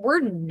we're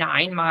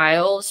 9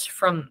 miles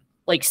from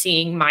like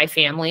seeing my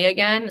family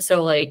again,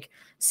 so like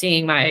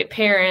seeing my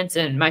parents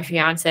and my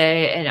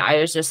fiance. And I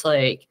was just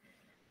like,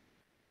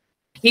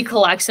 he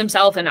collects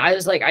himself. And I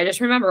was like, I just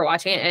remember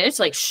watching it and it's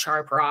like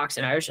sharp rocks.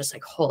 And I was just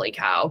like, holy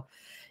cow.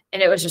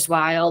 And it was just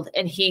wild.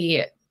 And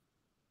he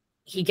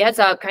gets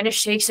up, kind of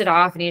shakes it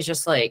off. And he's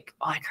just like,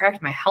 oh, I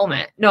cracked my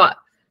helmet. No,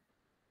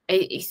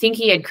 I think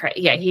he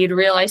had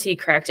realized he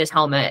cracked his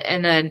helmet,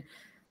 and then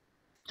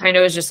kind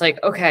of was just like,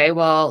 okay,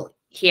 well,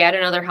 he had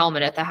another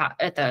helmet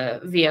at the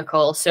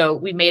vehicle, so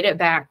we made it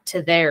back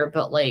to there,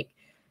 but like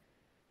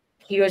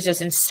he was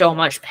just in so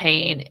much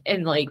pain,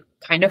 and like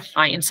kind of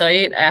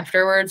hindsight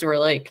afterwards, we're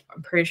like,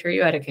 I'm pretty sure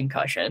you had a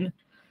concussion.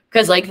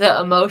 Because like the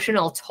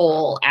emotional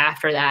toll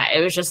after that,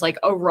 it was just like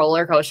a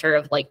roller coaster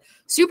of like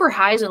super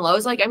highs and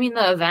lows. Like, I mean,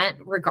 the event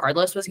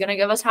regardless was going to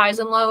give us highs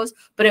and lows,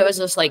 but it was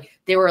just like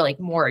they were like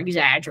more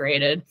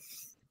exaggerated.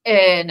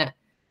 And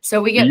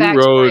so we get back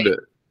to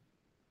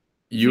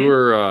you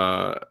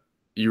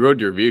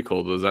rode your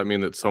vehicle. Does that mean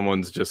that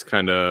someone's just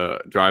kind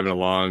of driving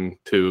along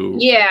to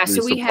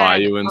so we resupply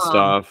had you and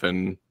stuff?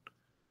 And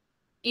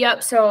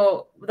yep.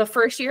 So the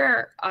first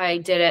year I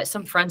did it,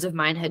 some friends of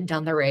mine had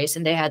done the race,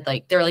 and they're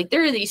like, there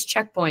are these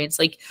checkpoints.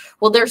 Like,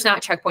 well, there's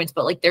not checkpoints,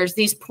 but like there's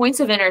these points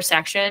of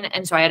intersection.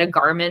 And so I had a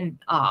Garmin,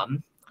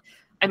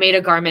 I made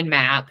a Garmin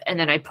map, and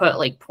then I put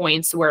like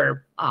points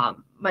where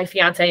my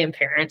fiance and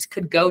parents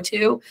could go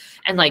to.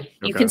 And like,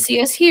 you can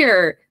see us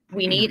here.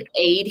 We need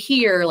aid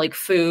here, like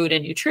food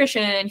and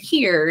nutrition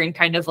here, and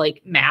kind of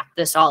like map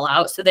this all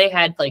out. So they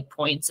had like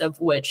points of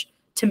which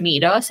to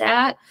meet us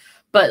at.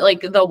 But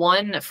like the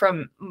one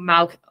from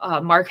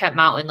Marquette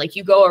Mountain, like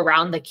you go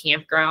around the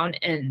campground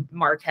in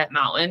Marquette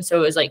Mountain. So it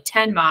was like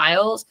 10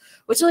 miles,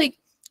 which like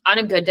on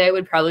a good day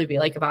would probably be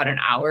like about an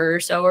hour or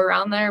so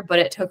around there. But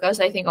it took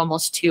us, I think,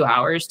 almost 2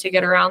 hours to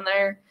get around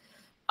there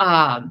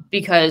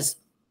because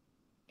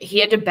he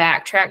had to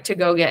backtrack to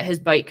go get his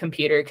bike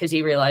computer because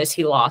he realized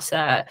he lost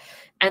that.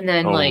 And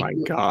then oh my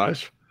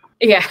gosh.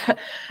 Yeah.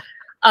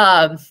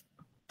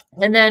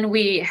 And then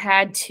we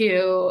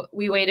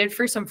waited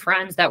for some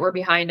friends that were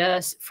behind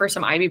us for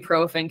some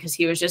ibuprofen because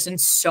he was just in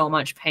so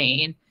much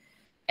pain.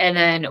 And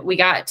then we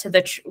got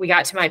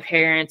to my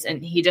parents,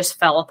 and he just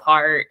fell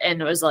apart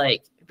and was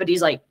like, but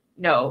he's like,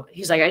 no,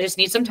 he's like, I just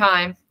need some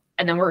time,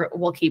 and then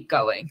we'll keep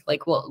going.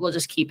 Like we'll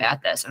just keep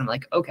at this. And I'm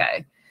like,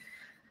 okay.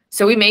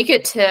 So we make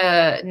it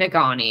to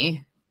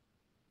Negaunee,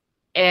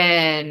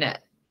 and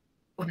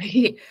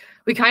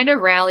we kind of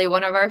rally.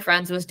 One of our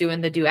friends was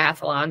doing the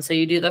duathlon. So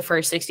you do the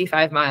first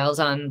 65 miles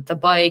on the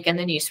bike, and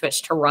then you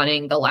switch to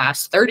running the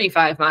last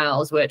 35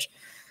 miles, which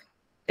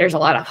there's a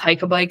lot of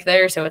hike a bike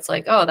there. So it's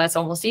like, oh, that's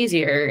almost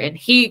easier. And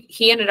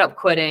he ended up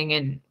quitting,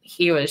 and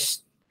he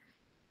was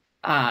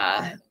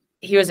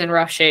in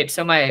rough shape.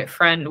 So my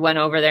friend went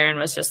over there and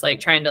was just like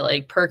trying to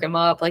like perk him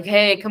up, like,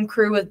 hey, come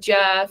crew with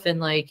Jeff and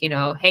like, you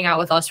know, hang out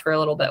with us for a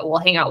little bit. We'll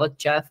hang out with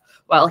Jeff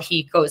while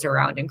he goes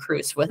around and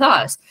crews with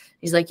us.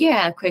 He's like,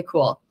 yeah, okay,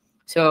 cool.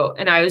 So,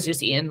 and I was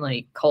just eating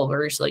like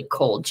Culver's, like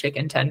cold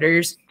chicken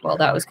tenders while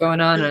that was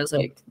going on. I was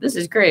like, this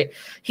is great.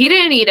 He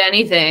didn't eat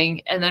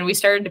anything. And then we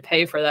started to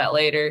pay for that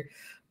later.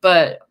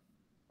 But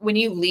when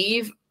you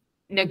leave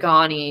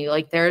Negaunee,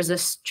 like there's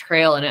this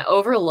trail and it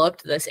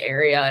overlooked this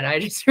area. And I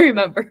just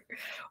remember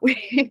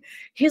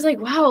he's like,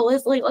 wow,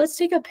 let's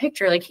take a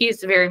picture. Like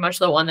he's very much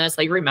the one that's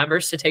like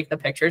remembers to take the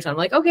pictures. I'm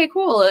like, okay,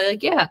 cool.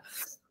 Like, yeah.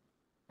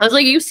 I was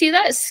like, you see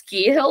that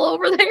ski hill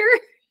over there?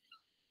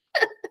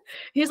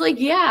 He's like,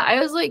 yeah.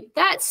 I was like,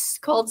 that's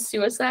called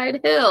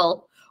Suicide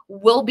Hill.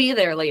 We'll be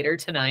there later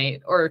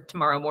tonight or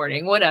tomorrow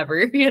morning,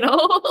 whatever, you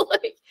know?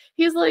 Like,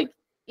 he's like,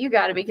 you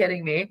got to be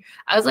kidding me.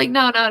 I was like,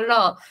 no, not at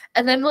all.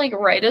 And then like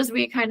right as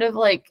we kind of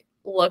like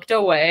looked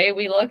away,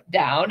 we looked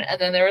down, and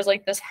then there was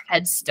like this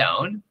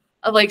headstone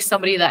of like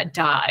somebody that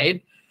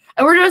died.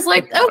 And we're just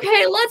like,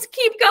 okay, let's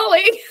keep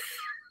going.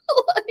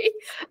 Like,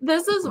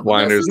 this is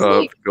blinders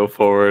up, like, go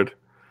forward.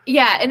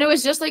 Yeah, and it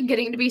was just like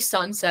getting to be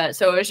sunset.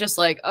 So it was just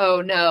like,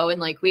 oh no. And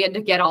like we had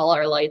to get all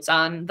our lights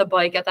on the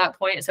bike at that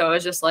point. So it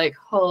was just like,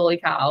 holy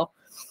cow.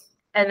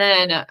 And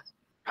then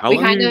how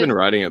long have you been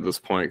riding at this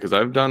point? Because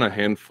I've done a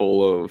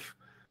handful of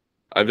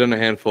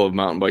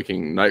mountain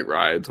biking night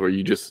rides where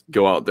you just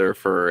go out there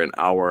for an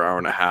hour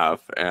and a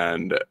half,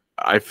 and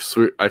I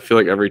feel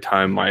like every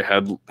time my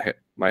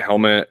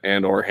helmet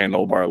and or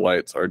handlebar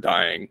lights are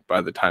dying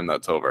by the time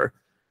that's over.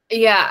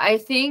 Yeah, I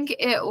think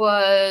it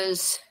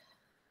was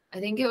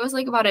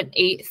like about an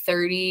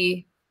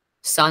 8:30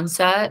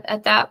 sunset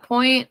at that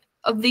point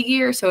of the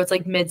year. So it's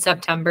like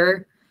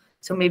mid-September.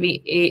 So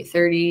maybe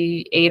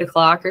 8:30, 8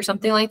 o'clock or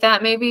something like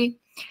that, maybe.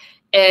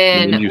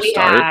 And we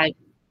had.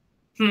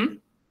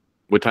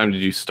 What time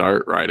did you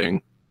start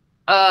riding?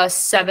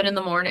 7 in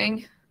the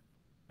morning.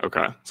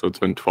 Okay. So it's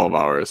been 12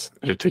 hours.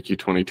 It took you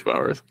 22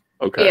 hours.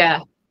 Okay.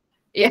 Yeah.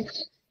 Yeah.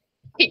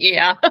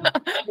 Yeah.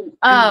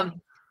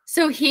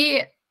 So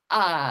he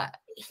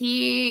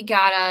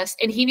got us,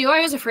 and he knew I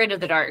was afraid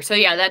of the dark. So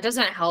yeah, that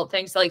doesn't help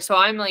things. Like, so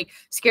I'm like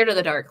scared of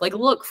the dark. Like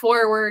look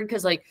forward,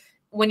 because like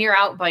when you're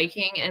out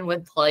biking and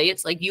with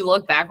lights, like you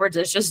look backwards,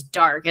 it's just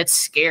dark. It's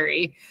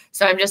scary.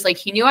 So I'm just like,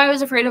 he knew I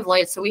was afraid of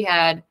lights. So we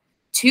had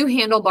 2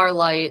 handlebar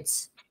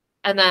lights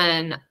and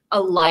then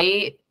a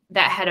light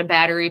that had a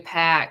battery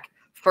pack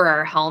for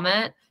our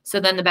helmet. So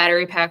then the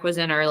battery pack was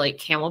in our like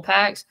camel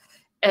packs.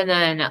 And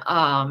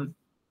then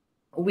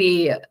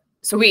we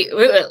so we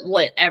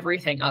lit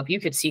everything up. You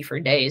could see for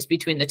days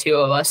between the two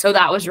of us. So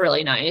that was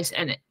really nice.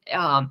 And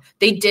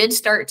they did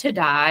start to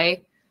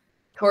die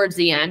towards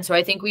the end. So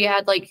I think we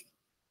had like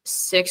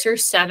 6 or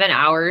 7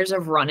 hours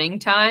of running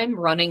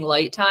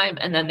light time,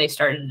 and then they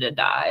started to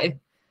die.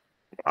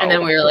 Wow. And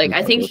then we were like,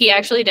 I think he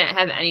actually didn't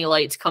have any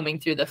lights coming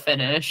through the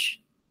finish.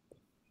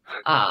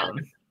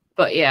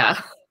 But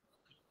yeah.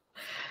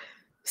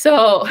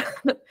 So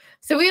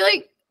we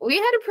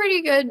had a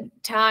pretty good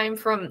time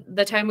from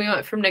the time we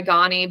went from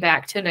Negaunee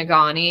back to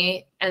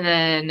Negaunee. And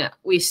then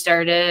we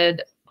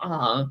started,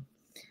 I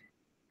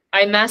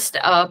messed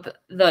up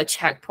the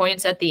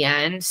checkpoints at the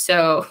end.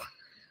 So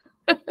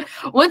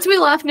once we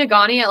left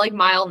Negaunee at like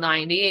mile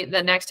 90,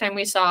 the next time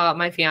we saw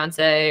my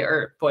fiance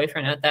or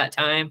boyfriend at that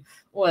time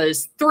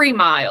was 3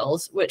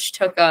 miles, which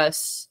took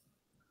us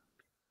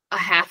a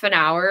half an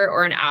hour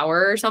or an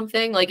hour or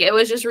something. Like, it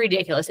was just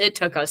ridiculous. It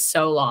took us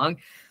so long.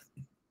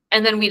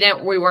 And then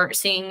we weren't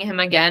seeing him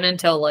again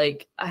until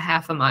like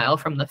a mile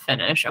from the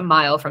finish. And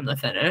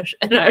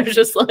I was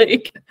just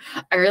like,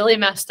 I really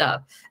messed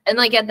up. And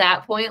like at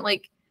that point,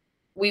 like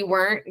we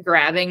weren't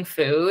grabbing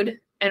food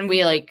and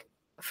we like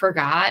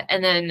forgot.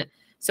 And then,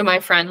 so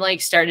my friend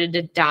like started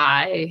to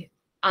die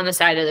on the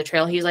side of the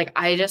trail. He's like,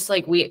 I just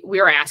like, we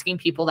were asking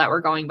people that were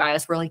going by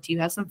us. We're like, do you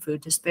have some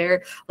food to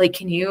spare? Like,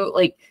 do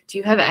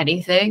you have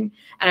anything?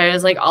 And I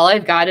was like, all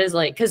I've got is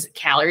like, cause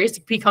calories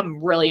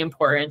become really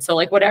important. So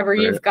like whatever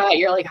you've got,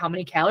 you're like, how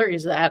many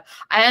calories do I have?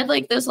 I had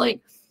like this like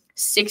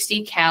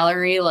 60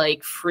 calorie,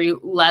 like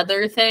fruit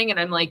leather thing. And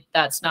I'm like,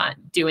 that's not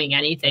doing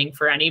anything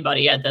for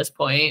anybody at this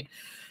point.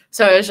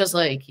 So I was just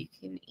like, you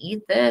can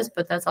eat this,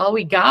 but that's all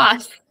we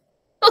got.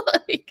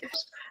 Like,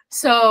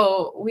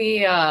 so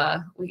we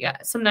got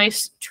some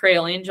nice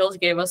trail angels,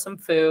 gave us some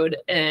food.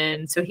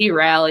 And so he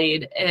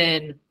rallied,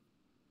 and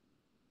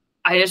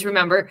I just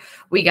remember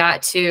we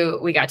got to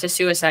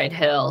Suicide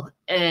Hill,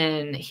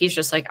 and he's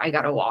just like, I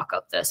got to walk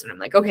up this. And I'm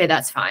like, okay,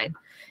 that's fine.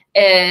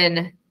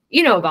 And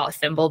you know about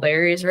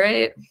thimbleberries,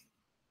 right?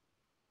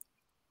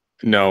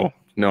 No,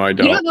 I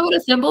don't. You don't know what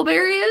a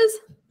thimbleberry is?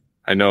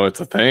 I know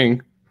it's a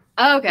thing.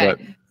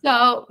 Okay.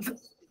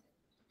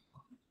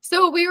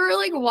 So we were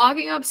like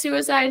walking up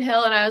Suicide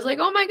Hill, and I was like,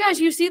 oh my gosh,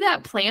 you see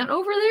that plant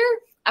over there?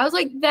 I was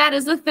like, that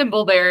is a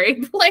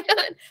thimbleberry plant.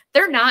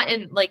 They're not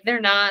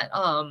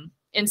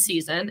in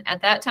season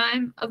at that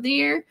time of the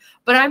year,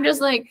 but I'm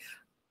just like,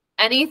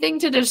 anything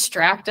to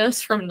distract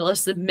us from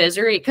the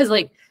misery. Cause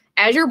like,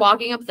 as you're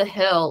walking up the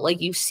hill, like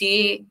you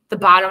see the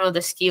bottom of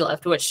the ski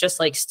lift, which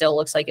just like still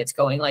looks like it's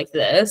going like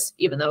this,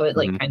 even though it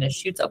like kind of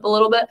shoots up a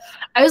little bit.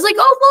 I was like,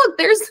 oh, look,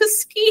 there's the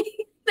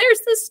ski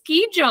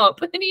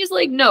jump. And he's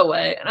like, no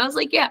way. And I was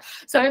like, yeah.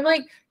 So I'm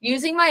like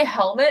using my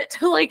helmet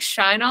to like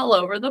shine all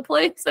over the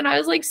place. And I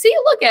was like, see,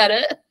 look at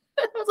it.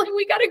 I was like,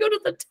 we got to go to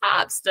the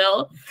top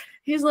still.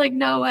 He's like,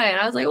 no way. And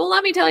I was like, well,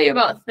 let me tell you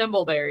about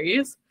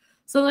thimbleberries.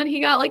 So then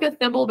he got like a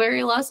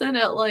thimbleberry lesson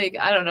at like,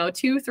 I don't know,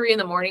 2, 3 in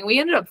the morning. We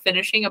ended up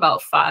finishing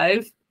about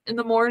 5 in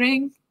the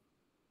morning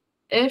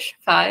ish.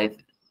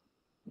 4-ish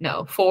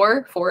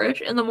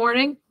in the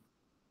morning.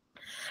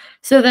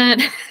 So then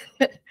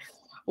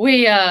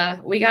we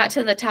got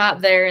to the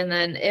top there, and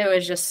then it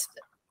was just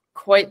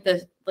quite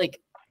the, like,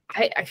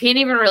 I can't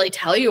even really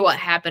tell you what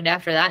happened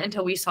after that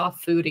until we saw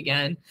food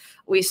again.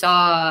 We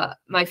saw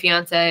my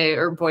fiance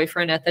or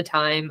boyfriend at the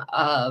time,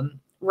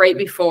 right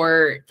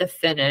before the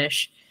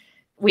finish.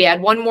 We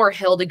had one more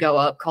hill to go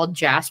up called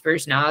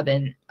Jasper's Knob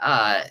in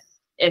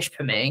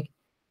Ishpeming.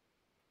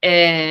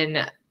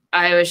 And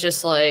I was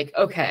just like,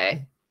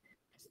 okay,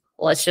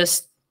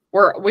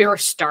 we were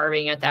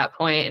starving at that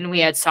point, and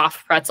we had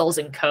soft pretzels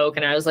and Coke.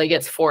 And I was like,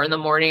 it's 4 in the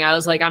morning. I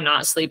was like, I'm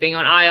not sleeping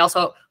on. I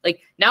also like,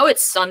 now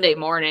it's Sunday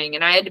morning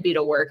and I had to be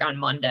to work on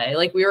Monday.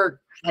 Like, we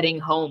were heading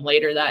home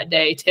later that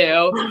day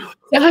too.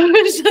 So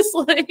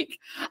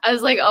I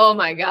was like, oh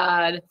my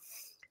God.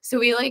 So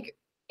we like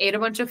ate a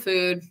bunch of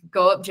food,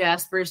 go up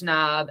Jasper's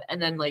Knob,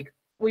 and then like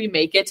we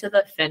make it to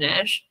the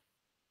finish.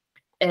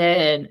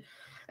 And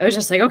I was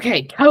just like,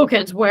 okay,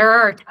 tokens, where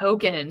are our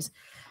tokens?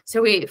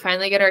 So we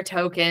finally get our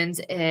tokens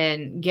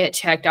and get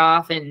checked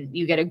off, and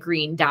you get a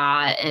green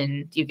dot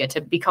and you get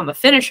to become a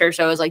finisher.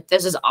 So I was like,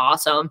 this is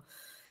awesome.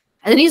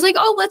 And then he's like,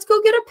 oh, let's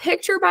go get a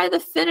picture by the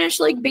finish,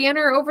 like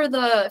banner over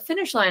the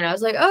finish line. I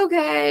was like,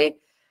 okay.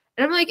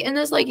 And I'm like in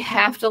this like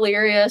half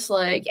delirious,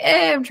 like,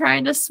 hey, I'm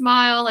trying to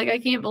smile. Like, I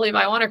can't believe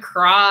I want to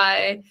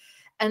cry.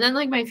 And then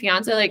like my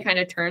fiance like kind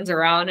of turns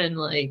around and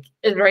like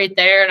is right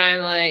there. And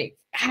I'm like,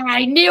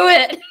 I knew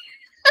it.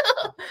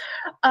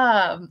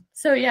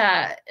 So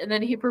yeah. And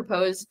then he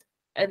proposed,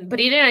 but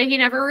he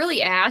never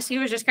really asked. He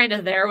was just kind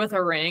of there with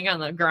a ring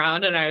on the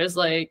ground. And I was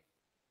like,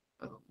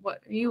 what,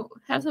 you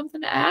have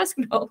something to ask?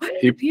 No.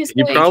 He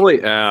like,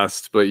 probably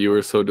asked, but you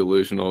were so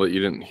delusional that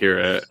you didn't hear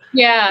it.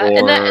 Yeah.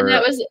 And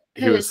that was,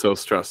 he was so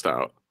stressed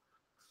out.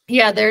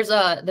 Yeah. There's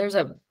a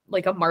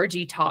like a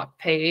Marji talk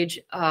page,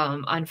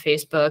 on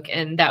Facebook.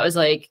 And that was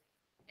like,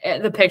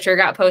 the picture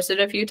got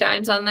posted a few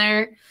times on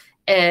there.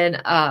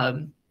 And,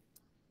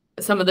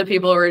 some of the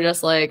people were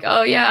just like,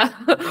 oh yeah,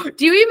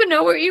 do you even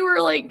know what you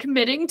were like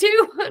committing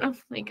to? And I'm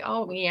like,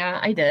 oh yeah,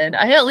 I did.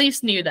 I at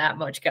least knew that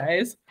much,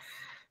 guys.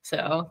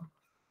 So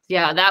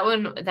yeah, that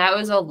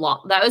was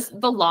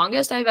the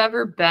longest I've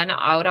ever been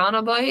out on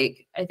a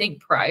bike. I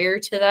think prior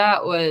to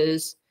that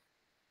was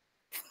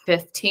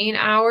 15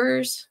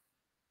 hours.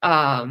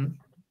 And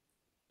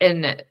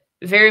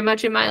very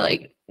much in my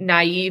like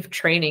naive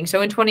training.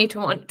 So in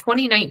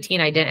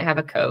 2019, I didn't have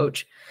a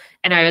coach.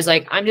 And I was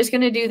like, I'm just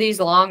going to do these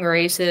long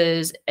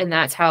races. And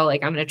that's how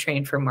like I'm going to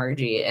train for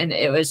Marji. And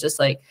it was just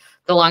like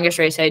the longest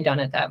race I'd done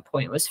at that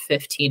point was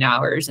 15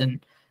 hours.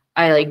 And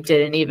I like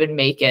didn't even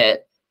make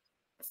it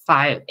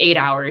 8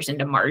 hours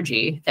into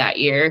Marji that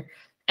year.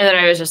 And then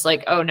I was just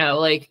like, oh no,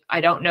 like I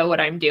don't know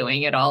what I'm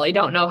doing at all. I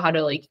don't know how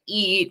to like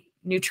eat,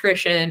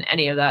 nutrition,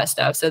 any of that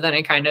stuff. So then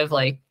I kind of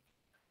like,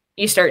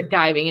 you start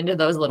diving into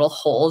those little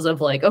holes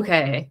of like,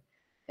 okay,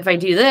 if I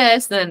do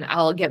this, then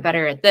I'll get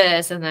better at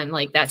this. And then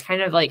like, that's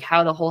kind of like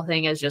how the whole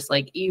thing has just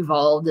like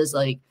evolved, is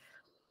like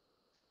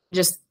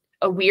just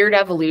a weird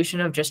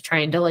evolution of just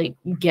trying to like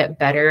get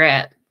better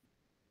at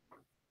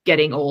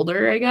getting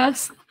older, I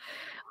guess.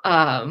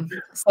 So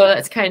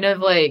that's kind of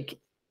like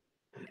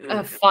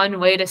a fun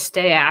way to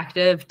stay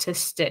active, to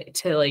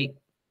like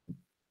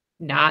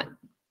not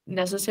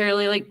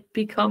necessarily like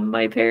become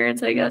my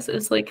parents, I guess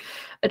is like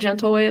a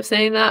gentle way of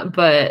saying that,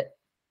 but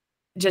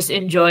just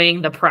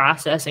enjoying the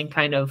process and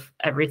kind of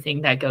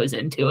everything that goes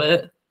into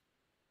it.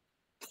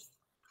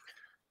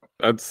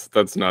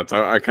 That's nuts.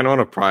 I kind of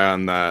want to pry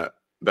on that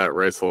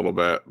race a little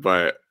bit,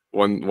 but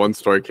one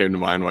story came to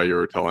mind while you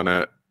were telling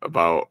it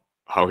about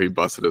how he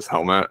busted his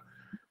helmet.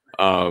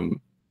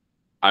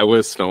 I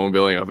was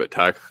snowmobiling up at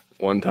Tech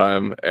one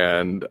time,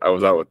 and I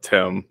was out with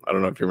Tim. I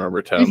don't know if you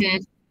remember Tim.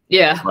 Mm-hmm.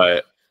 Yeah.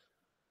 But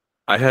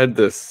I had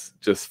this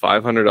just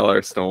 $500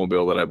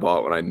 snowmobile that I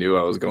bought when I knew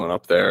I was going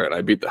up there, and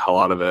I beat the hell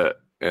out of it.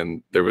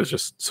 And there was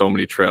just so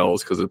many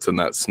trails because it's in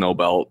that snow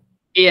belt.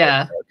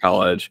 Yeah.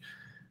 College.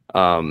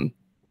 And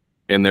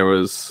there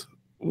was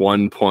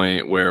one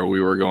point where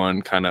we were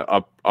going kind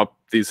of up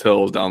these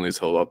hills, down these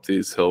hills, up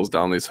these hills,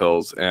 down these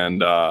hills.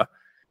 And,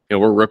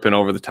 we're ripping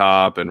over the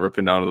top and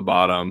ripping down to the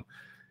bottom.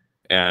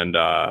 And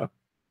I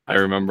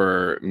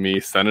remember me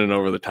sending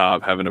over the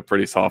top, having a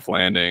pretty soft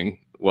landing.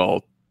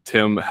 Well,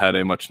 Tim had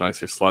a much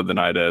nicer sled than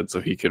I did, so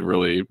he could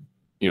really,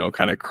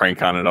 kind of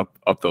crank on it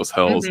up those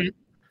hills. Mm-hmm.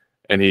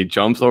 And he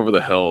jumps over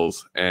the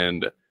hills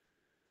and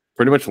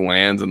pretty much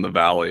lands in the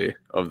valley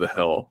of the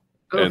hill.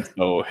 Oof. And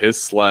so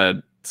his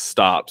sled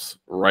stops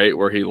right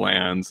where he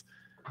lands,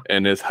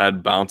 and his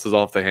head bounces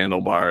off the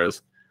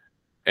handlebars.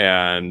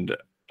 And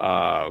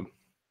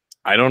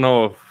I don't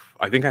know if,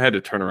 I think I had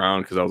to turn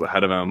around because I was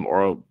ahead of him,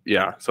 or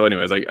yeah. So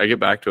anyways, I get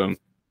back to him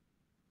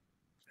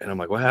and I'm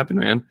like, what happened,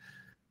 man?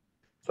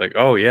 It's like,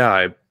 oh yeah,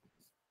 I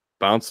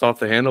bounced off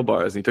the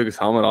handlebars, and he took his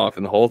helmet off,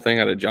 and the whole thing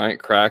had a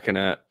giant crack in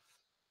it.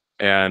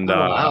 And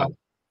wow.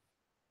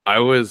 I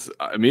was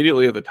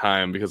immediately at the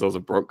time, because I was a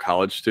broke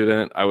college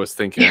student, I was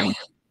thinking,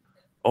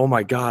 oh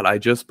my God, I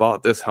just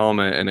bought this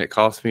helmet and it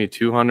cost me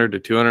 $200 to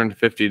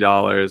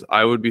 $250.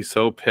 I would be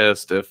so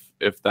pissed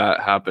if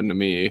that happened to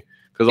me,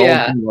 because all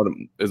I thing about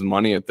is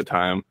money at the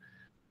time.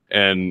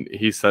 And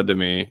he said to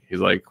me, he's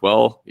like,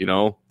 well,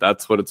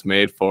 that's what it's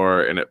made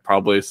for, and it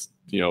probably,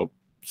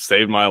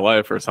 saved my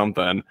life or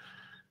something.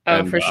 Oh,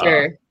 and, for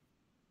sure.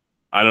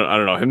 I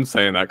don't know. Him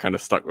saying that kind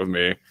of stuck with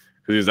me,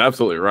 because he's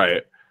absolutely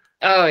right.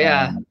 Oh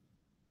yeah.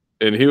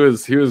 And he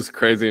was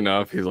crazy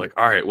enough. He's like,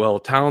 all right, well,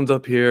 town's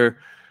up here.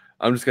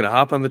 I'm just gonna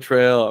hop on the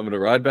trail. I'm gonna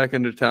ride back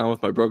into town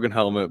with my broken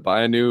helmet,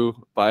 buy a new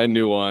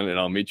one, and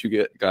I'll meet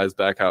you guys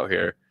back out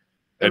here.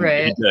 And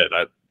he did.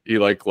 He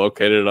like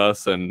located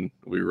us, and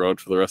we rode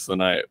for the rest of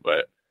the night.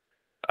 But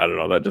I don't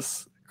know. That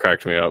just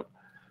cracked me up.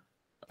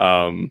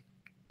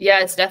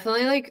 Yeah, it's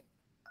definitely like,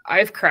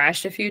 I've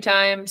crashed a few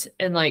times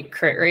in like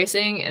crit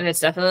racing, and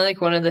it's definitely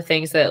like one of the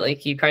things that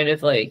like you kind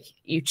of like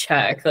you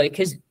check, like,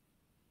 because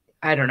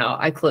I don't know,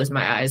 I close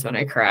my eyes when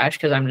I crash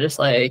because I'm just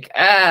like,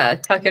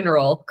 tuck and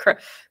roll,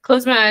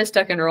 close my eyes,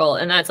 tuck and roll.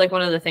 And that's like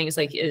one of the things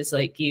like is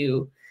like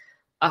you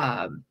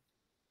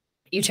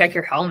check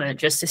your helmet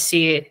just to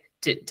see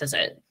does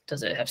it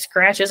have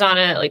scratches on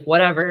it, like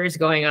whatever is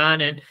going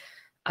on. And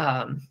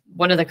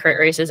one of the crit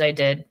races I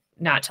did,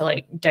 not to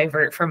like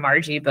divert from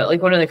Marji, but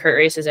like one of the crit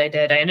races I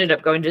did, I ended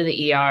up going to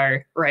the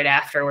ER right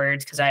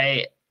afterwards because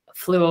I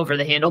flew over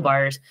the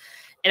handlebars.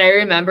 And I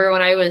remember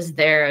when I was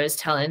there, I was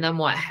telling them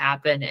what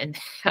happened, and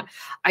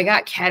I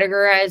got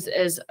categorized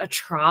as a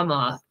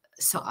trauma.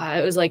 So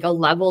it was like a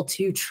level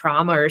 2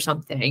 trauma or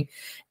something.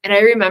 And I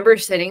remember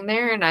sitting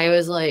there, and I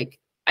was like,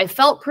 I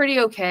felt pretty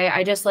okay.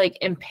 I just like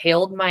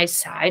impaled my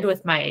side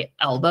with my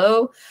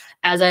elbow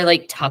as I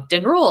like tucked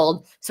and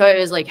rolled. So I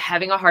was like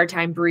having a hard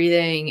time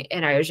breathing,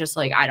 and I was just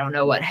like, I don't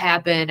know what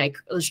happened. I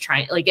was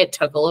trying, like, it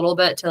took a little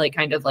bit to like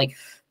kind of like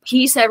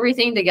piece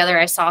everything together.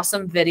 I saw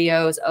some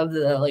videos of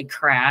the like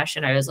crash,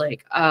 and I was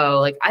like, oh,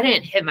 like I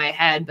didn't hit my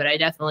head, but I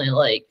definitely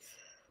like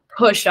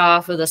pushed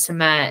off of the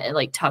cement and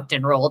like tucked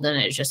and rolled, and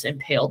it just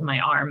impaled my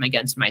arm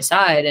against my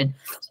side. And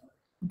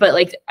But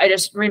like, I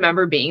just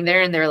remember being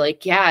there and they're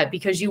like, yeah,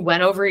 because you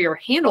went over your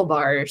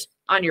handlebars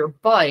on your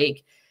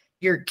bike,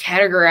 you're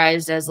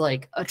categorized as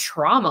like a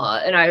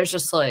trauma. And I was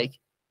just like,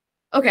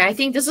 okay, I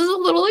think this is a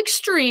little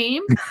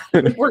extreme.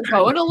 We're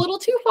going a little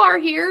too far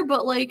here,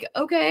 but like,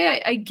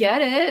 okay, I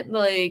get it.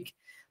 Like,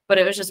 but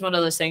it was just one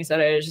of those things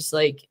that I was just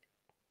like,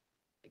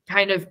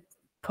 kind of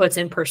puts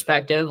in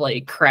perspective,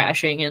 like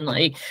crashing and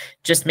like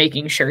just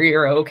making sure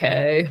you're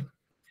okay.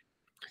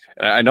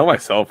 I know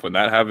myself, when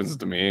that happens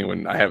to me,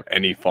 when I have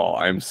any fall,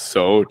 I'm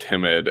so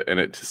timid and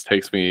it just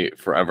takes me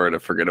forever to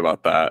forget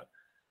about that.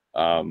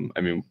 I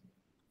mean,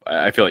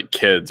 I feel like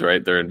kids,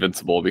 right? They're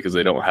invincible because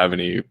they don't have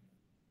any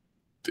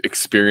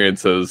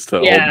experiences to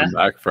hold them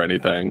back for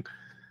anything.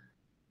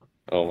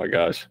 Oh my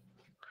gosh.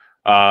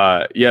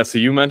 Yeah, so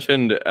you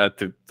mentioned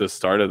at the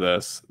start of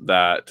this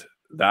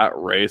that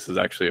race is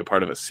actually a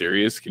part of a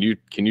series. Can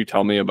you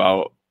tell me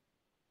about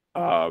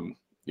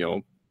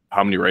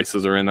how many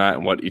races are in that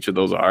and what each of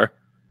those are?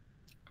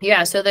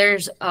 Yeah, so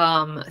there's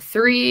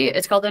 3.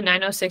 It's called the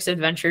 906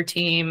 Adventure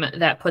Team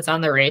that puts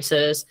on the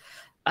races.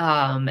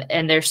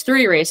 And there's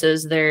 3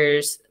 races.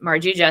 There's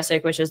Marji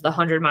Gesick, which is the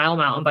 100-mile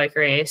mountain bike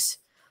race.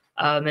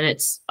 And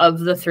it's, of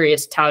the 3,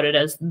 it's touted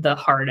as the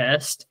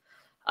hardest.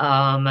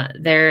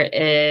 There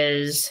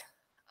is,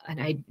 and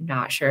I'm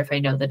not sure if I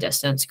know the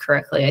distance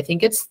correctly, I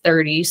think it's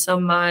 30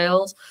 some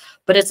miles,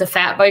 but it's a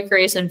fat bike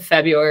race in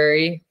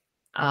February.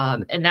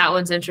 And that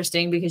one's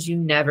interesting because you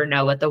never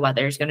know what the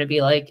weather is going to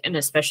be like. And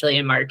especially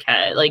in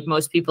Marquette, like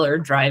most people are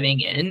driving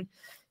in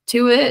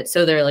to it.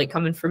 So they're like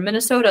coming from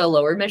Minnesota,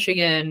 lower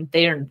Michigan.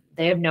 They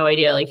have no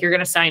idea. Like, you're going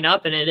to sign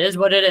up and it is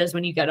what it is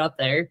when you get up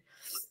there.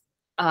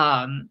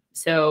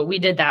 So we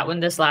did that one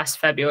this last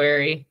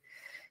February.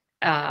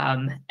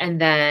 And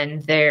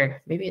then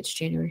maybe it's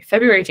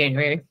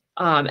January.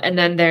 And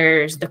then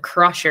there's the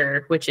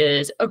Crusher, which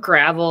is a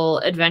gravel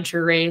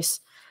adventure race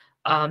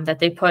that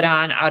they put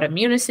on out of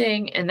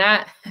Munising, and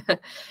that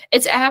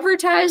it's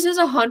advertised as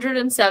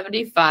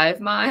 175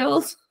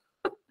 miles,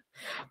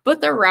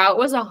 but the route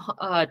was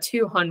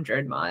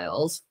 200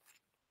 miles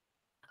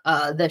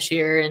this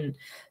year. And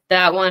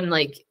that one,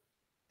 like,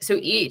 so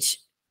each,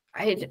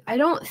 I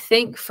don't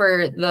think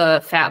for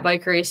the fat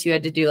bike race you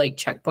had to do like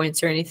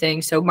checkpoints or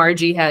anything. So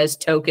Marji has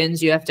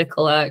tokens you have to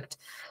collect,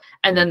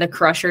 and then the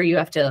Crusher you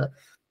have to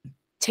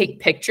take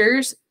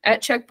pictures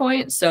at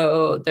checkpoints.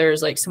 So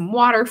there's like some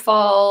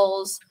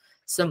waterfalls,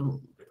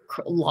 some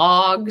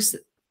logs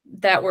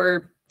that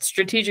were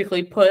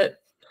strategically put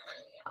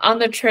on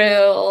the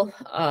trail,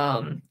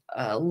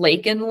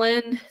 Lake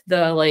Inland,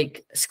 the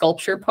like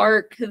sculpture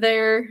park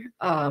there,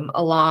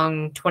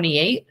 along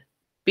 28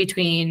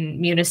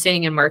 between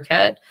Munising and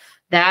Marquette.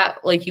 That,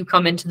 like, you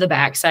come into the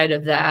backside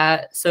of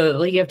that, so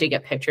like you have to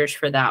get pictures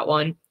for that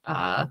one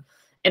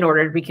in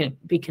order to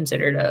be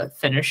considered a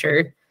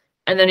finisher.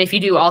 And then if you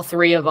do all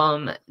 3 of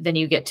them, then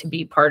you get to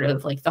be part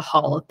of like the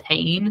Hall of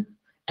Pain.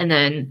 And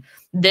then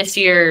this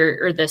year,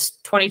 or this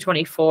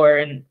 2024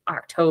 in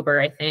October,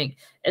 I think,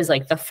 is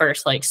like the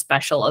first like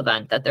special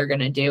event that they're going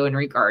to do in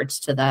regards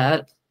to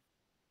that.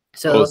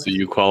 So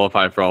you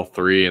qualify for all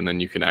 3 and then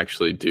you can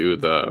actually do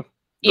the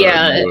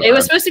yeah, it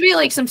was supposed to be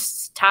like some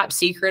top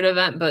secret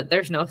event, but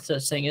there's no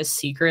such thing as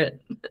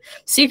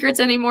secrets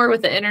anymore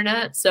with the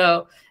internet.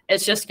 So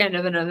it's just kind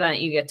of an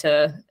event you get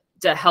to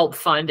help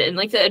fund. And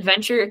like the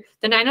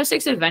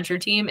 906 Adventure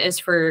Team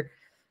it's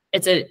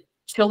a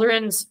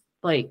children's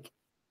like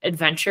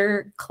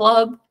adventure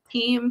club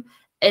team,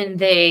 and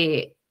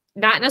they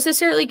not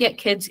necessarily get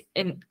kids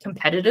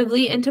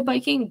competitively into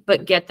biking,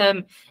 but get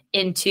them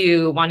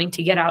into wanting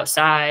to get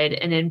outside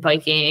and in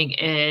biking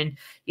and,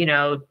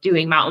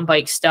 doing mountain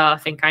bike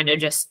stuff and kind of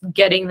just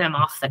getting them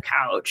off the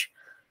couch.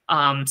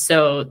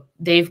 So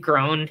they've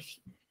grown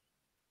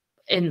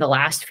in the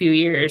last few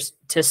years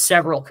to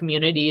several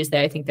communities.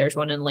 I think there's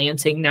one in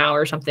Lansing now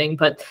or something,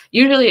 but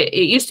usually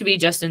it used to be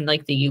just in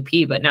like the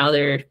UP, but now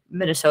they're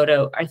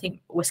Minnesota, I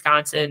think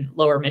Wisconsin,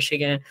 lower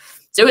Michigan.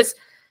 So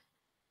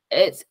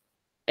it's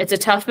a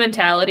tough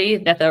mentality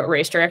that the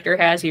race director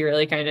has. He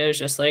really kind of is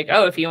just like,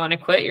 oh, if you want to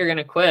quit, you're going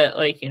to quit.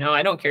 Like,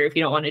 I don't care if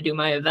you don't want to do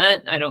my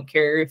event. I don't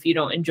care if you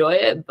don't enjoy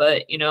it,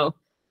 but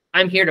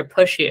I'm here to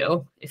push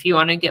you. If you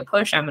want to get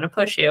pushed, I'm going to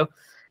push you.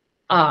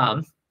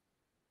 I'm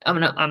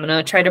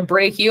gonna try to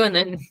break you, and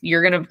then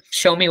you're gonna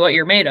show me what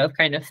you're made of,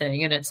 kind of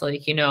thing. And it's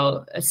like,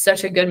 it's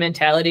such a good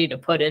mentality to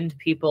put into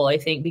people, I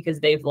think, because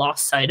they've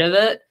lost sight of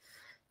it.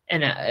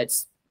 And I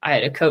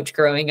had a coach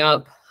growing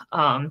up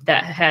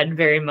that had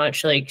very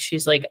much like,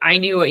 she's like, I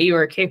knew what you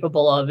were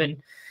capable of,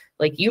 and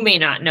like, you may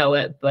not know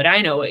it, but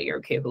I know what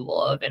you're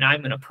capable of, and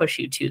I'm gonna push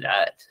you to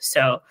that.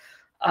 So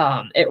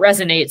it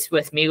resonates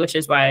with me, which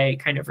is why I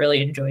kind of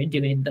really enjoyed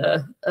doing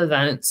the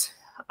events.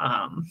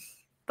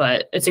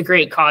 But it's a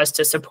great cause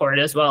to support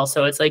as well.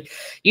 So it's like,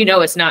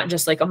 it's not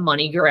just like a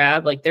money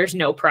grab. Like, there's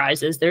no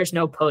prizes, there's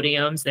no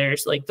podiums.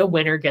 There's like, the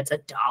winner gets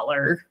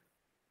 $1.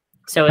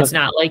 So it's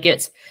not like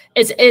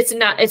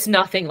it's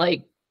nothing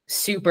like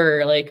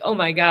super like, oh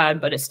my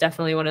God, but it's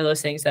definitely one of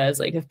those things that is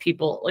like, if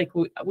people like,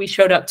 we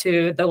showed up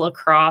to the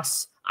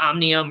lacrosse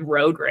Omnium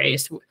road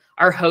race,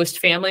 our host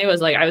family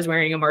was like, I was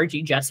wearing a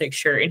Marji Gesick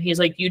shirt, and he's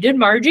like, "You did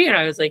Marji?" And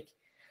I was like,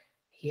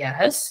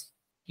 "Yes."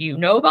 You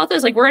know about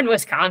this? Like, we're in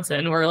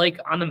Wisconsin, we're like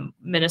on the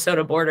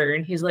Minnesota border.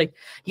 And he's like,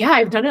 "Yeah,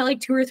 I've done it like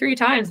 2 or 3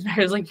 times." And I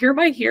was like, "You're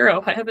my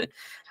hero." I haven't,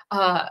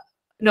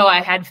 no,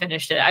 I had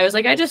finished it. I was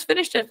like, I just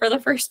finished it for the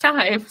first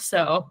time.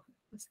 So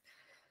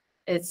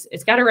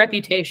it's got a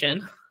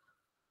reputation.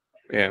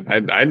 Yeah,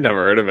 I'd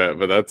never heard of it,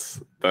 but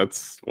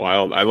that's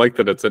wild. I like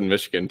that it's in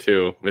Michigan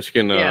too.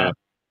 Michigan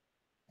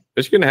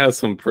has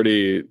some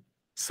pretty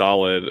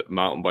solid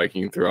mountain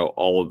biking throughout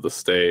all of the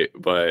state,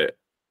 but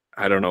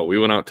I don't know. We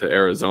went out to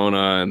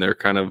Arizona, and they're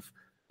kind of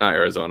not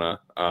Arizona,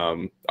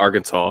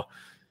 Arkansas.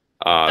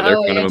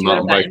 They're kind of a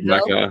mountain bike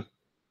mecca.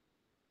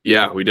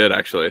 Yeah, we did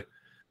actually.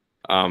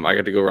 I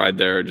got to go ride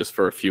there just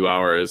for a few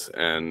hours,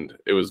 and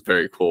it was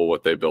very cool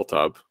what they built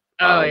up.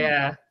 Oh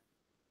yeah.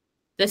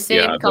 The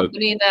same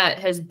company that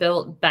has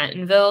built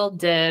Bentonville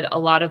did a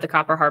lot of the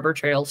Copper Harbor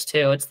trails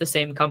too. It's the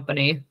same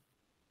company.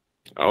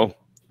 Oh,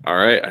 all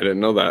right. I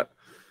didn't know that.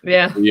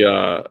 Yeah.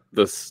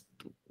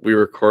 We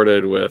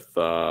recorded with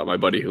my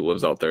buddy who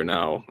lives out there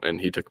now,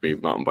 and he took me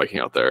mountain biking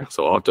out there.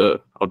 So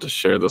I'll just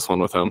share this one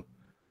with him.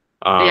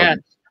 Yeah.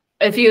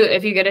 If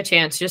you get a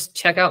chance, just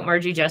check out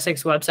Marji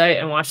Gesick's website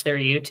and watch their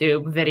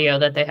YouTube video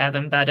that they have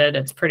embedded.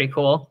 It's pretty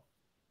cool.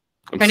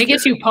 Kind of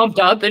gets you pumped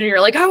up, and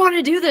you're like, I want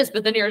to do this,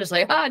 but then you're just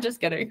like,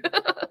 just kidding.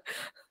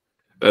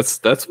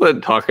 That's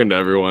what talking to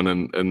everyone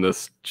in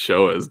this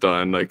show has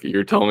done. Like,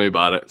 you're telling me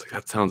about it. It's like,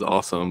 that sounds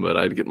awesome, but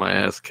I'd get my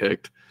ass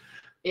kicked.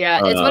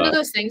 Yeah, it's one of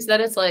those things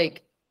that it's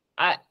like,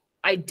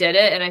 I did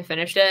it and I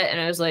finished it, and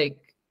I was like,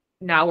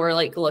 now we're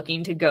like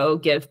looking to go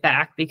give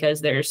back,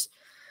 because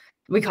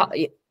we call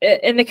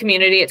in the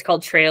community, it's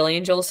called Trail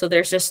Angels. So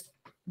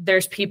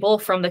there's people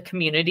from the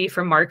community,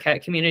 from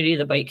Marquette community,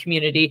 the bike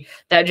community,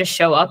 that just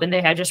show up, and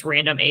they had just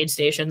random aid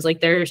stations.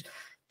 Like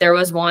there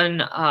was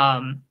one,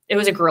 it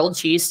was a grilled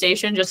cheese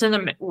station just in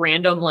the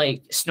random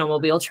like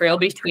snowmobile trail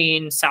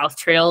between South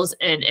Trails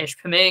and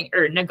Ishpeming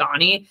or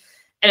Nagani.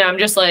 And I'm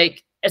just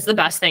like, it's the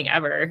best thing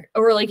ever.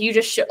 Or like, you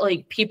just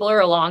like, people are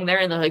along there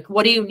and they're like,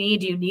 what do you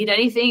need? Do you need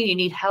anything? You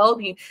need help?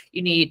 You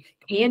need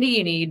candy?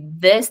 You need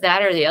this,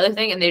 that, or the other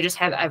thing? And they just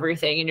have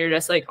everything. And you're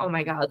just like, oh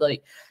my God.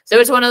 Like, so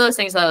it's one of those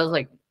things that I was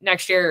like,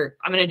 next year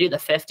I'm going to do the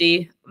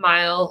 50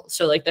 mile.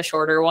 So like the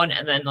shorter one,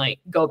 and then like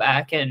go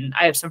back, and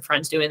I have some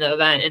friends doing the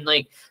event and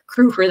like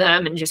crew for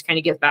them, and just kind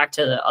of give back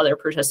to the other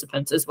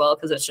participants as well.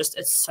 Cause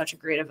it's such a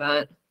great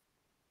event.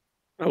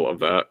 I love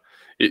that.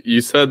 You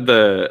said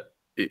that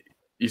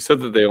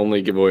they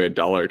only give away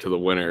 $1 to the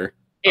winner.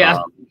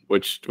 Yeah.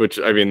 Which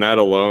I mean, that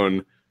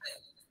alone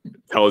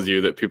tells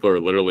you that people are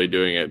literally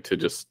doing it to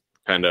just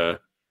kind of,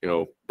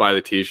 buy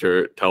the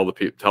t-shirt, tell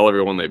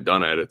everyone they've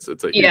done it. It's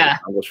a huge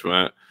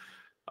accomplishment.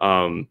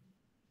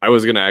 I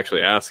was going to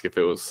actually ask if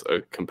it was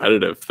a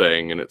competitive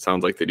thing, and it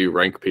sounds like they do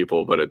rank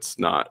people, but it's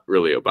not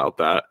really about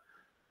that.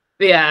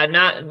 Yeah,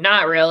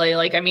 not really.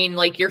 Like, I mean,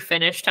 like your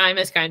finish time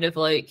is kind of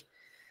like,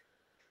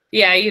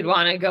 yeah, you'd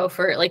want to go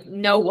for it. Like,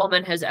 no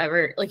woman has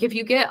ever, like, if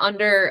you get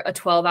under a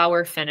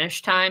 12-hour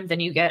finish time, then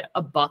you get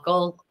a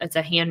buckle. It's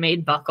a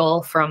handmade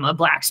buckle from a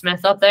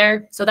blacksmith up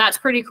there. So that's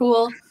pretty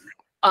cool.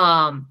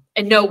 And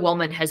no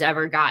woman has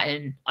ever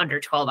gotten under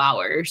 12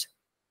 hours.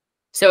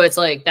 So it's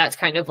like, that's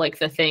kind of like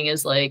the thing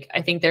is like,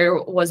 I think there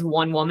was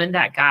one woman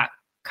that got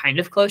kind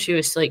of close. She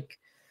was like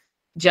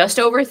just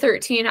over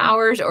 13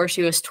 hours, or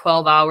she was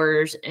 12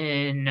 hours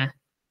in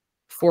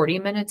 40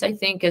 minutes, I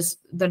think is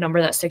the number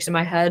that sticks in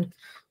my head.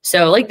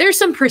 So like, there's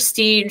some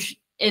prestige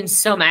in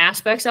some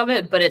aspects of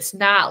it, but it's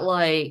not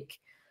like,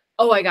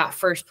 oh, I got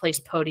first place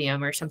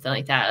podium or something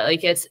like that.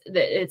 Like it's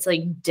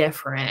like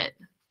different,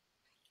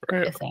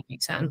 right? If that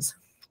makes sense.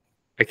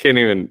 I can't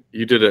even,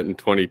 you did it in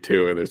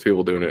 22 and there's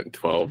people doing it in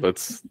 12.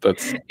 That's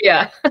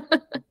yeah.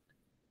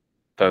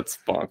 That's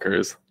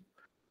bonkers.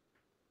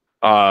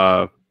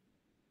 I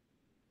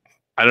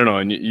don't know.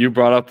 And you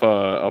brought up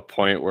a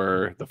point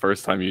where the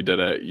first time you did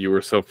it, you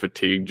were so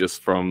fatigued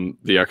just from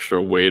the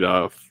extra weight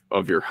of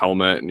your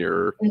helmet and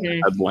your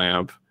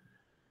headlamp.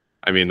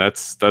 I mean,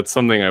 that's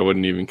something I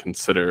wouldn't even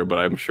consider, but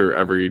I'm sure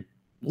every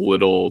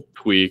little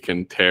tweak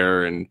and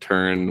tear and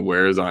turn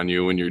wears on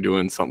you when you're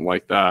doing something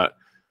like that.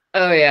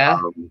 Oh yeah.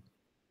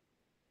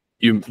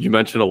 You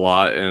mentioned a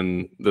lot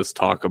in this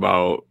talk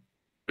about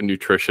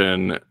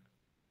nutrition,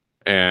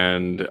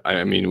 and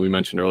I mean, we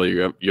mentioned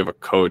earlier you have a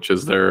coach.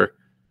 Is there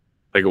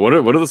like what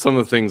are some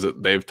of the things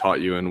that they've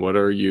taught you, and what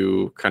are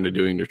you kind of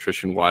doing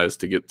nutrition wise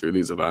to get through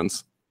these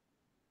events?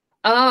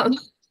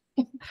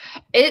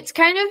 It's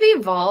kind of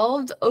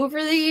evolved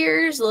over the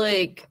years.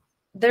 Like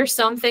there's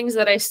some things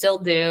that I still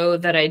do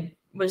that I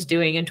was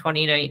doing in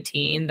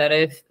 2019 that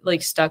I've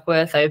like stuck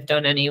with. I've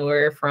done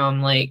anywhere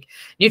from like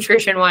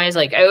nutrition wise,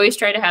 like I always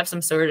try to have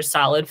some sort of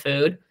solid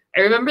food. I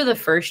remember the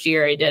first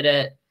year I did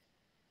it,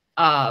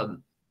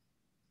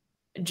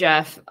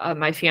 Jeff,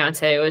 my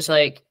fiance, was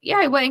like, yeah,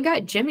 I went and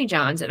got Jimmy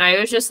John's. And I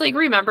was just like,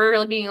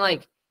 remember being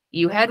like,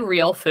 you had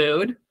real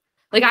food.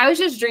 Like I was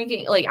just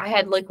drinking, like I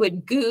had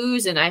liquid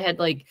goos, and I had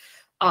like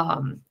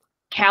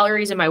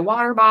calories in my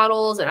water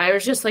bottles. And I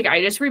was just like,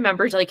 I just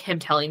remembered like him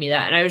telling me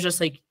that. And I was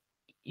just like,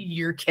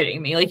 you're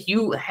kidding me. Like,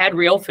 you had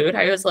real food.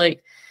 I was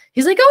like,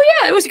 he's like, oh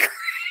yeah, it was great.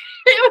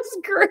 It was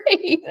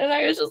great. And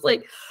I was just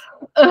like,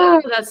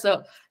 oh, that's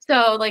so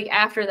like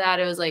after that,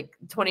 it was like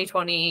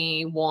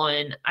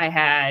 2021, I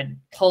had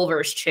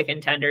Culver's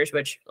chicken tenders,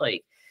 which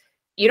like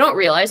you don't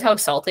realize how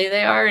salty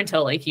they are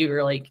until like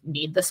you like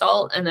need the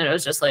salt. And then it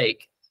was just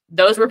like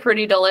those were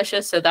pretty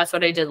delicious. So that's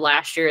what I did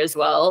last year as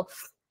well.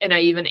 And I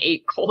even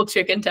ate cold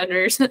chicken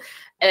tenders.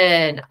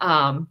 And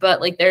but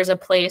like there's a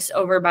place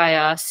over by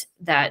us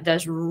that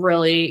does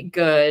really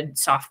good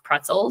soft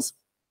pretzels.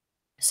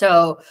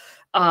 So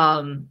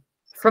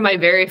for my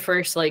very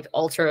first like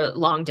ultra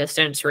long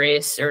distance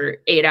race or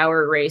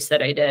 8-hour race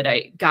that I did,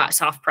 I got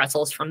soft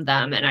pretzels from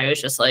them. And I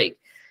was just like,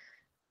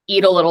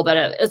 eat a little bit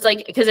of it's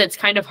like because it's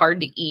kind of hard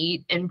to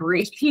eat and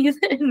breathe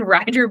and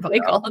ride your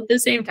bike all at the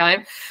same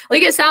time.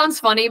 Like it sounds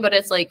funny, but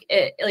it's like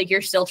like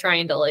you're still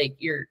trying to like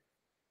you're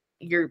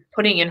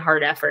putting in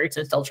hard efforts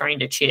and still trying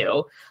to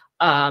chew.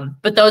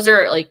 But those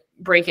are like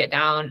break it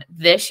down.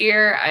 This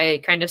year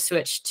I kind of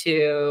switched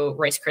to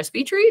Rice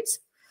Krispie treats.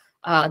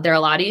 They're a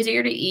lot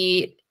easier to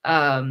eat.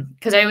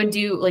 Because I would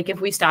do like if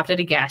we stopped at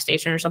a gas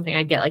station or something,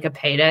 I'd get like a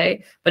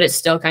payday, but it's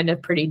still kind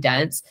of pretty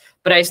dense.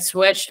 But I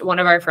switched. One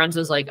of our friends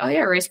was like, "Oh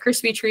yeah, Rice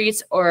Krispie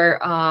treats or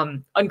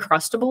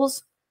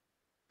Uncrustables."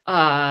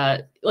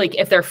 Like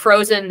if they're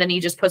frozen, then he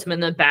just puts them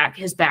in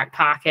his back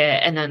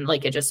pocket, and then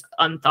like it just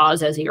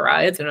unthaws as he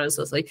rides. And I was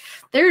just like,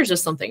 there's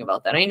just something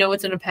about that. I know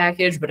it's in a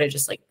package, but I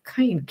just like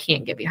kind of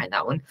can't get behind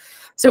that one.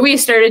 So we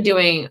started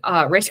doing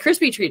Rice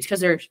Krispie treats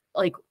because they're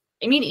like,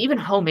 I mean, even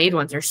homemade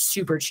ones are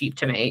super cheap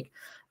to make.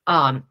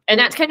 And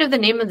that's kind of the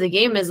name of the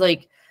game is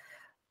like,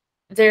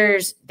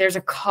 there's a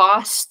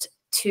cost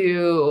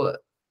to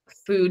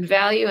food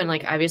value. And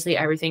like, obviously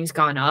everything's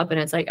gone up and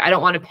it's like, I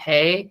don't want to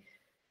pay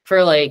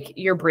for like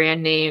your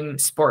brand name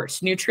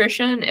sports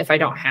nutrition if I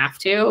don't have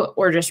to,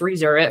 or just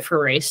reserve it for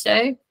race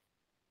day.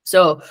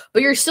 So,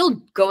 but you're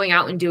still going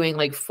out and doing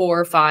like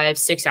 4, 5,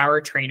 6 hour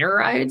trainer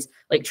rides,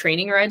 like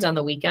training rides on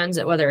the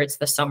weekends, whether it's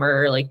the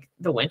summer or like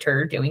the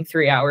winter, doing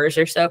 3 hours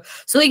or so.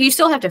 So like you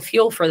still have to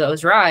fuel for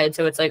those rides.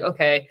 So it's like,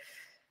 okay,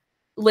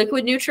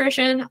 liquid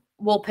nutrition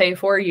we'll pay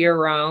for year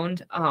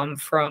round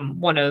from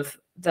one of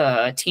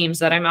the teams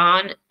that I'm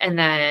on. And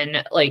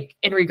then like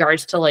in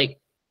regards to like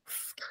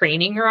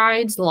training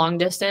rides, long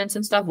distance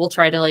and stuff, we'll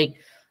try to like,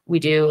 we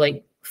do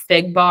like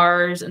fig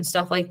bars and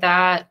stuff like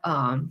that.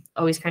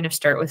 Always kind of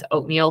start with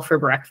oatmeal for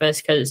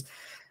breakfast because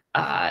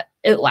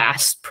it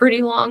lasts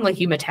pretty long. Like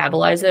you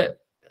metabolize it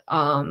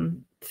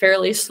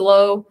fairly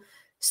slow.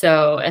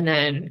 So, and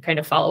then kind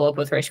of follow up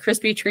with Rice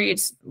Krispie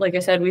treats. Like I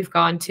said, we've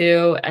gone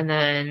to, and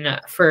then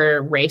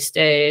for race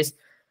days,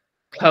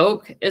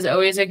 Coke is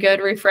always a good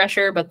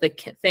refresher. But the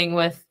thing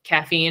with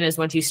caffeine is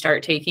once you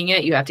start taking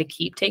it, you have to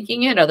keep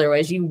taking it.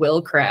 Otherwise you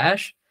will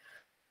crash.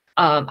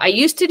 I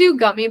used to do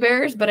gummy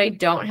bears, but I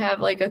don't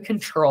have like a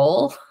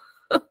control.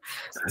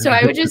 So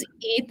I would just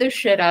eat the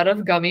shit out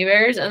of gummy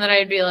bears and then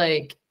I'd be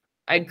like,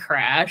 I'd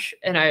crash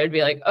and I would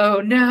be like,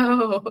 oh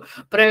no.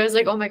 But I was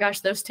like, oh my gosh,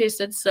 those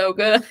tasted so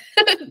good.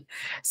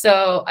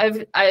 So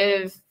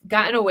I've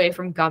gotten away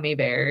from gummy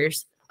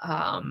bears.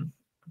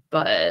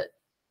 But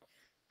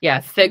yeah,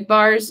 fig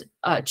bars,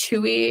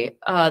 chewy,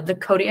 the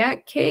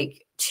Kodiak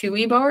cake,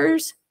 chewy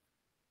bars.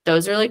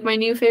 Those are like my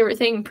new favorite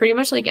thing. Pretty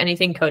much like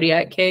anything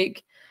Kodiak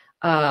cake.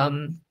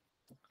 Their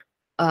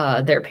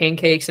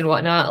pancakes and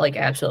whatnot, like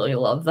absolutely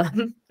love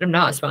them. I'm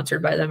not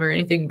sponsored by them or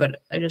anything,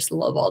 but I just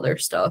love all their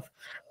stuff.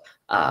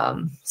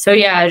 So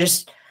yeah, I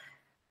just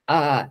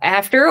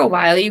after a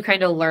while you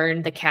kind of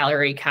learn the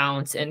calorie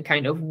counts and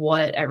kind of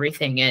what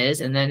everything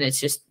is, and then it's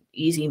just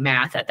easy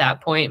math at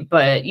that point.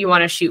 But you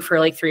want to shoot for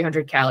like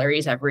 300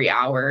 calories every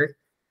hour,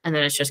 and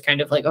then it's just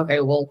kind of like, okay,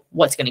 well,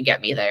 what's going to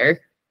get me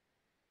there?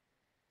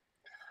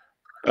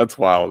 That's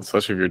wild,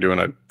 especially if you're doing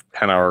a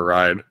 10-hour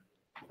ride.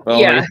 Well,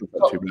 yeah,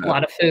 a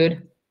lot of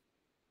food.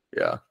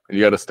 Yeah, and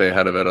you got to stay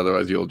ahead of it,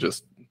 otherwise you'll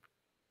just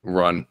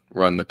run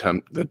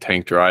the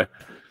tank dry.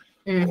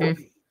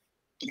 Mm-hmm.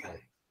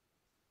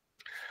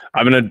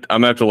 I'm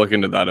gonna have to look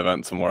into that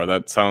event some more.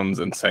 That sounds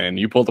insane.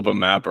 You pulled up a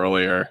map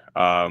earlier.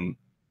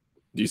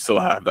 Do you still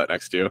have that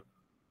next to you?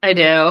 I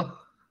do.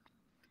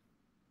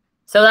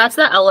 So that's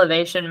the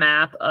elevation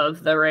map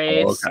of the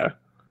race. Oh, okay.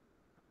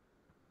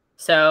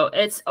 So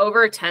it's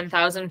over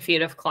 10,000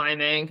 feet of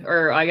climbing,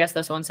 or I guess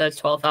this one says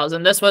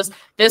 12,000. This was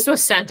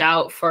sent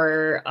out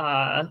for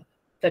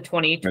the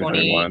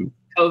 2020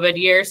 COVID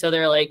year. So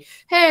they're like,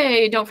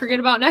 hey, don't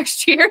forget about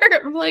next year.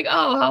 I'm like,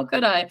 oh, how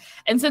could I?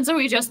 And since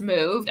we just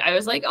moved, I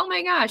was like, oh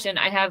my gosh. And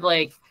I have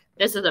like,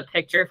 this is a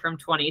picture from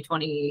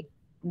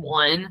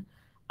 2021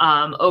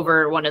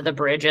 over one of the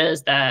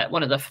bridges that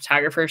one of the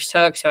photographers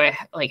took. So I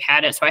like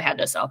had it. So I had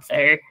this up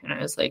there and I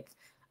was like,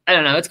 I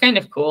don't know. It's kind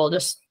of cool.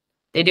 Just,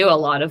 they do a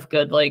lot of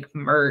good like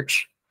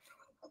merch.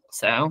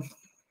 So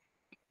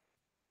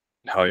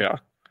hell yeah.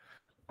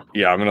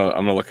 Yeah, I'm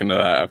gonna look into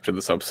that after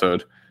this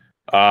episode.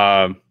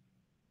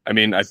 I I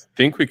mean, I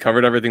think we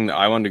covered everything that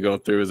I wanted to go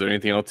through. Is there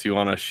anything else you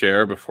want to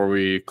share before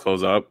we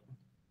close up?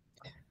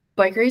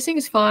 Bike racing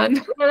is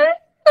fun.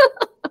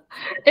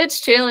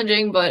 It's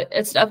challenging, but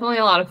it's definitely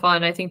a lot of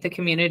fun. I think the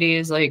community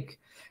is like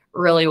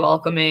really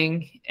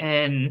welcoming,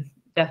 and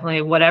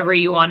definitely whatever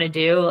you want to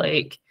do,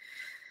 like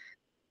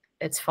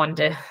it's fun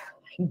to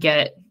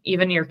get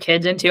even your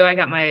kids into. I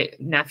got my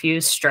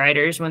nephews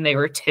striders when they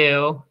were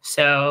 2,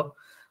 so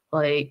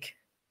like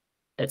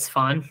it's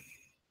fun.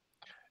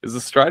 Is the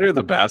Strider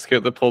the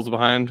basket that pulls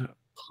behind?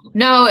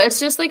 No, it's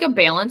just like a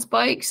balance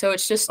bike, so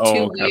it's just Oh, 2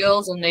 okay.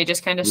 wheels and they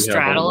just kind of We have one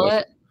of straddle those.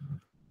 it.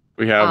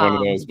 We have one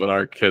of those, but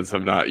our kids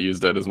have not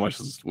used it as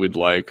much as we'd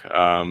like.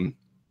 I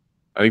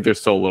think they're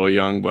still a little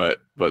young,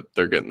 but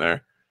they're getting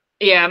there.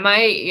 Yeah,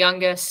 my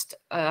youngest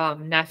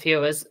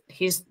nephew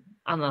he's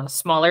on the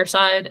smaller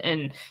side,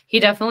 and he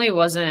definitely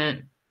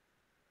wasn't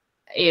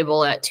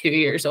able at 2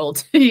 years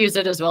old to use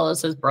it as well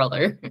as his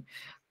brother.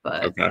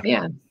 But Okay.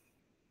 yeah.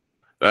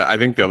 I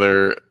think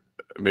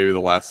maybe the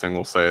last thing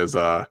we'll say is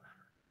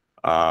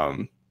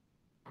um,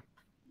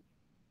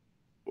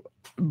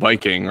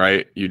 biking,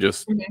 right? You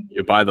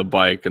you buy the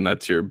bike and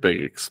that's your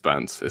big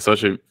expense.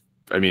 Especially,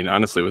 I mean,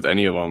 honestly, with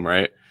any of them,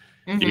 right?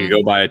 You can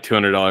go buy a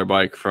 $200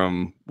 bike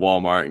from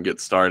Walmart and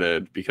get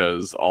started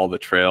because all the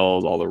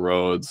trails, all the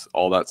roads,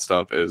 all that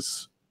stuff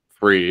is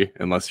free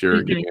unless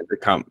you're getting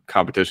into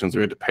competitions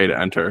where you have to pay to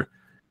enter.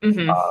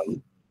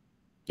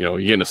 You know,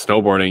 you get into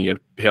snowboarding, you have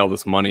to pay all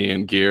this money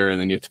and gear,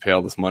 and then you have to pay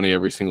all this money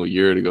every single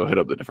year to go hit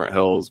up the different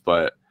hills.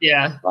 But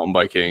Yeah, mountain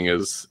biking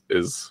is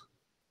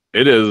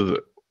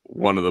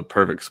one of the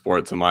perfect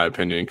sports in my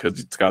opinion because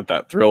it's got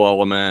that thrill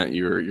element.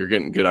 You're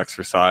getting good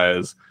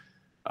exercise,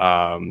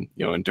 you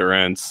know,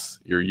 endurance.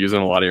 You're using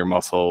a lot of your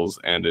muscles,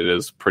 and it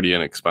is pretty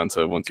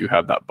inexpensive once you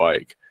have that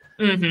bike.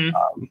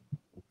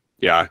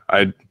 Yeah,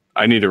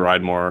 I need to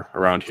ride more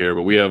around here,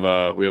 but we have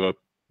a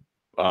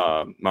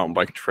mountain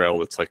bike trail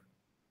that's like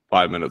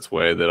 5 minutes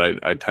away that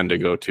I tend to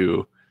go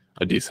to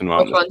a decent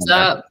amount. which one's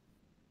up?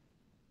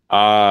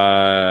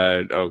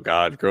 Oh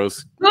God,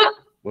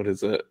 what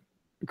is it?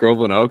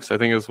 Groveland Oaks, I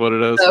think is what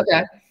it is.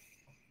 Okay.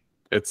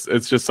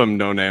 It's just some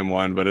no name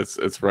one, but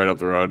it's right up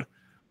the road.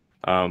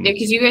 Yeah,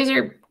 because you guys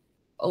are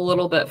a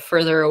little bit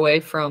further away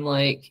from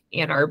like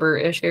Ann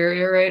Arbor-ish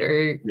area, right?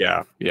 Or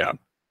yeah.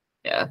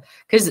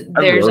 Because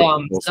there's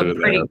some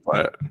pretty.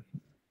 But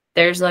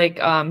There's like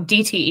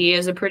DTE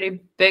is a pretty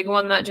big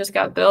one that just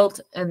got built,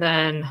 and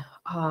then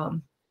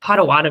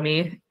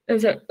Potawatomi.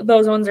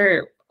 Those ones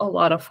are a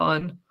lot of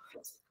fun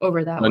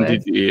over that on way.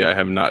 DTE, I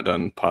have not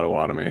done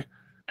Potawatomi.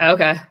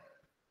 Okay.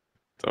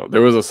 So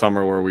there was a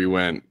summer where we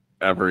went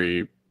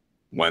every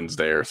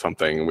Wednesday or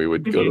something, and we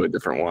would go to a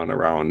different one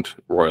around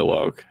Royal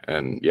Oak,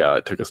 and yeah,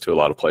 it took us to a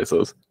lot of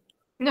places.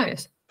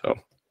 Nice. So,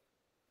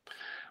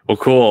 well,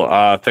 cool.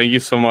 Thank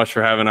you so much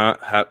for having on.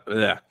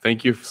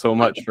 Thank you so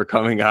much for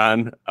coming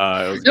on. It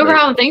was no great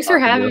problem. Thanks for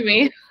having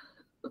me.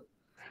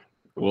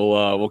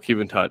 We'll keep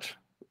in touch.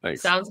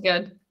 Thanks. Sounds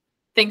good.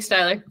 Thanks,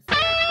 Tyler.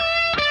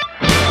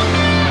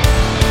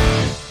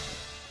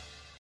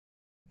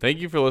 Thank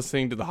you for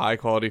listening to the High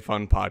Quality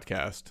Fun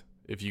podcast.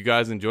 If you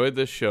guys enjoyed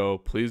this show,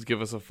 please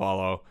give us a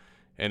follow.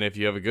 And if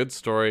you have a good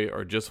story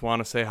or just want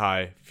to say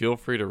hi, feel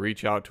free to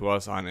reach out to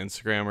us on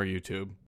Instagram or YouTube.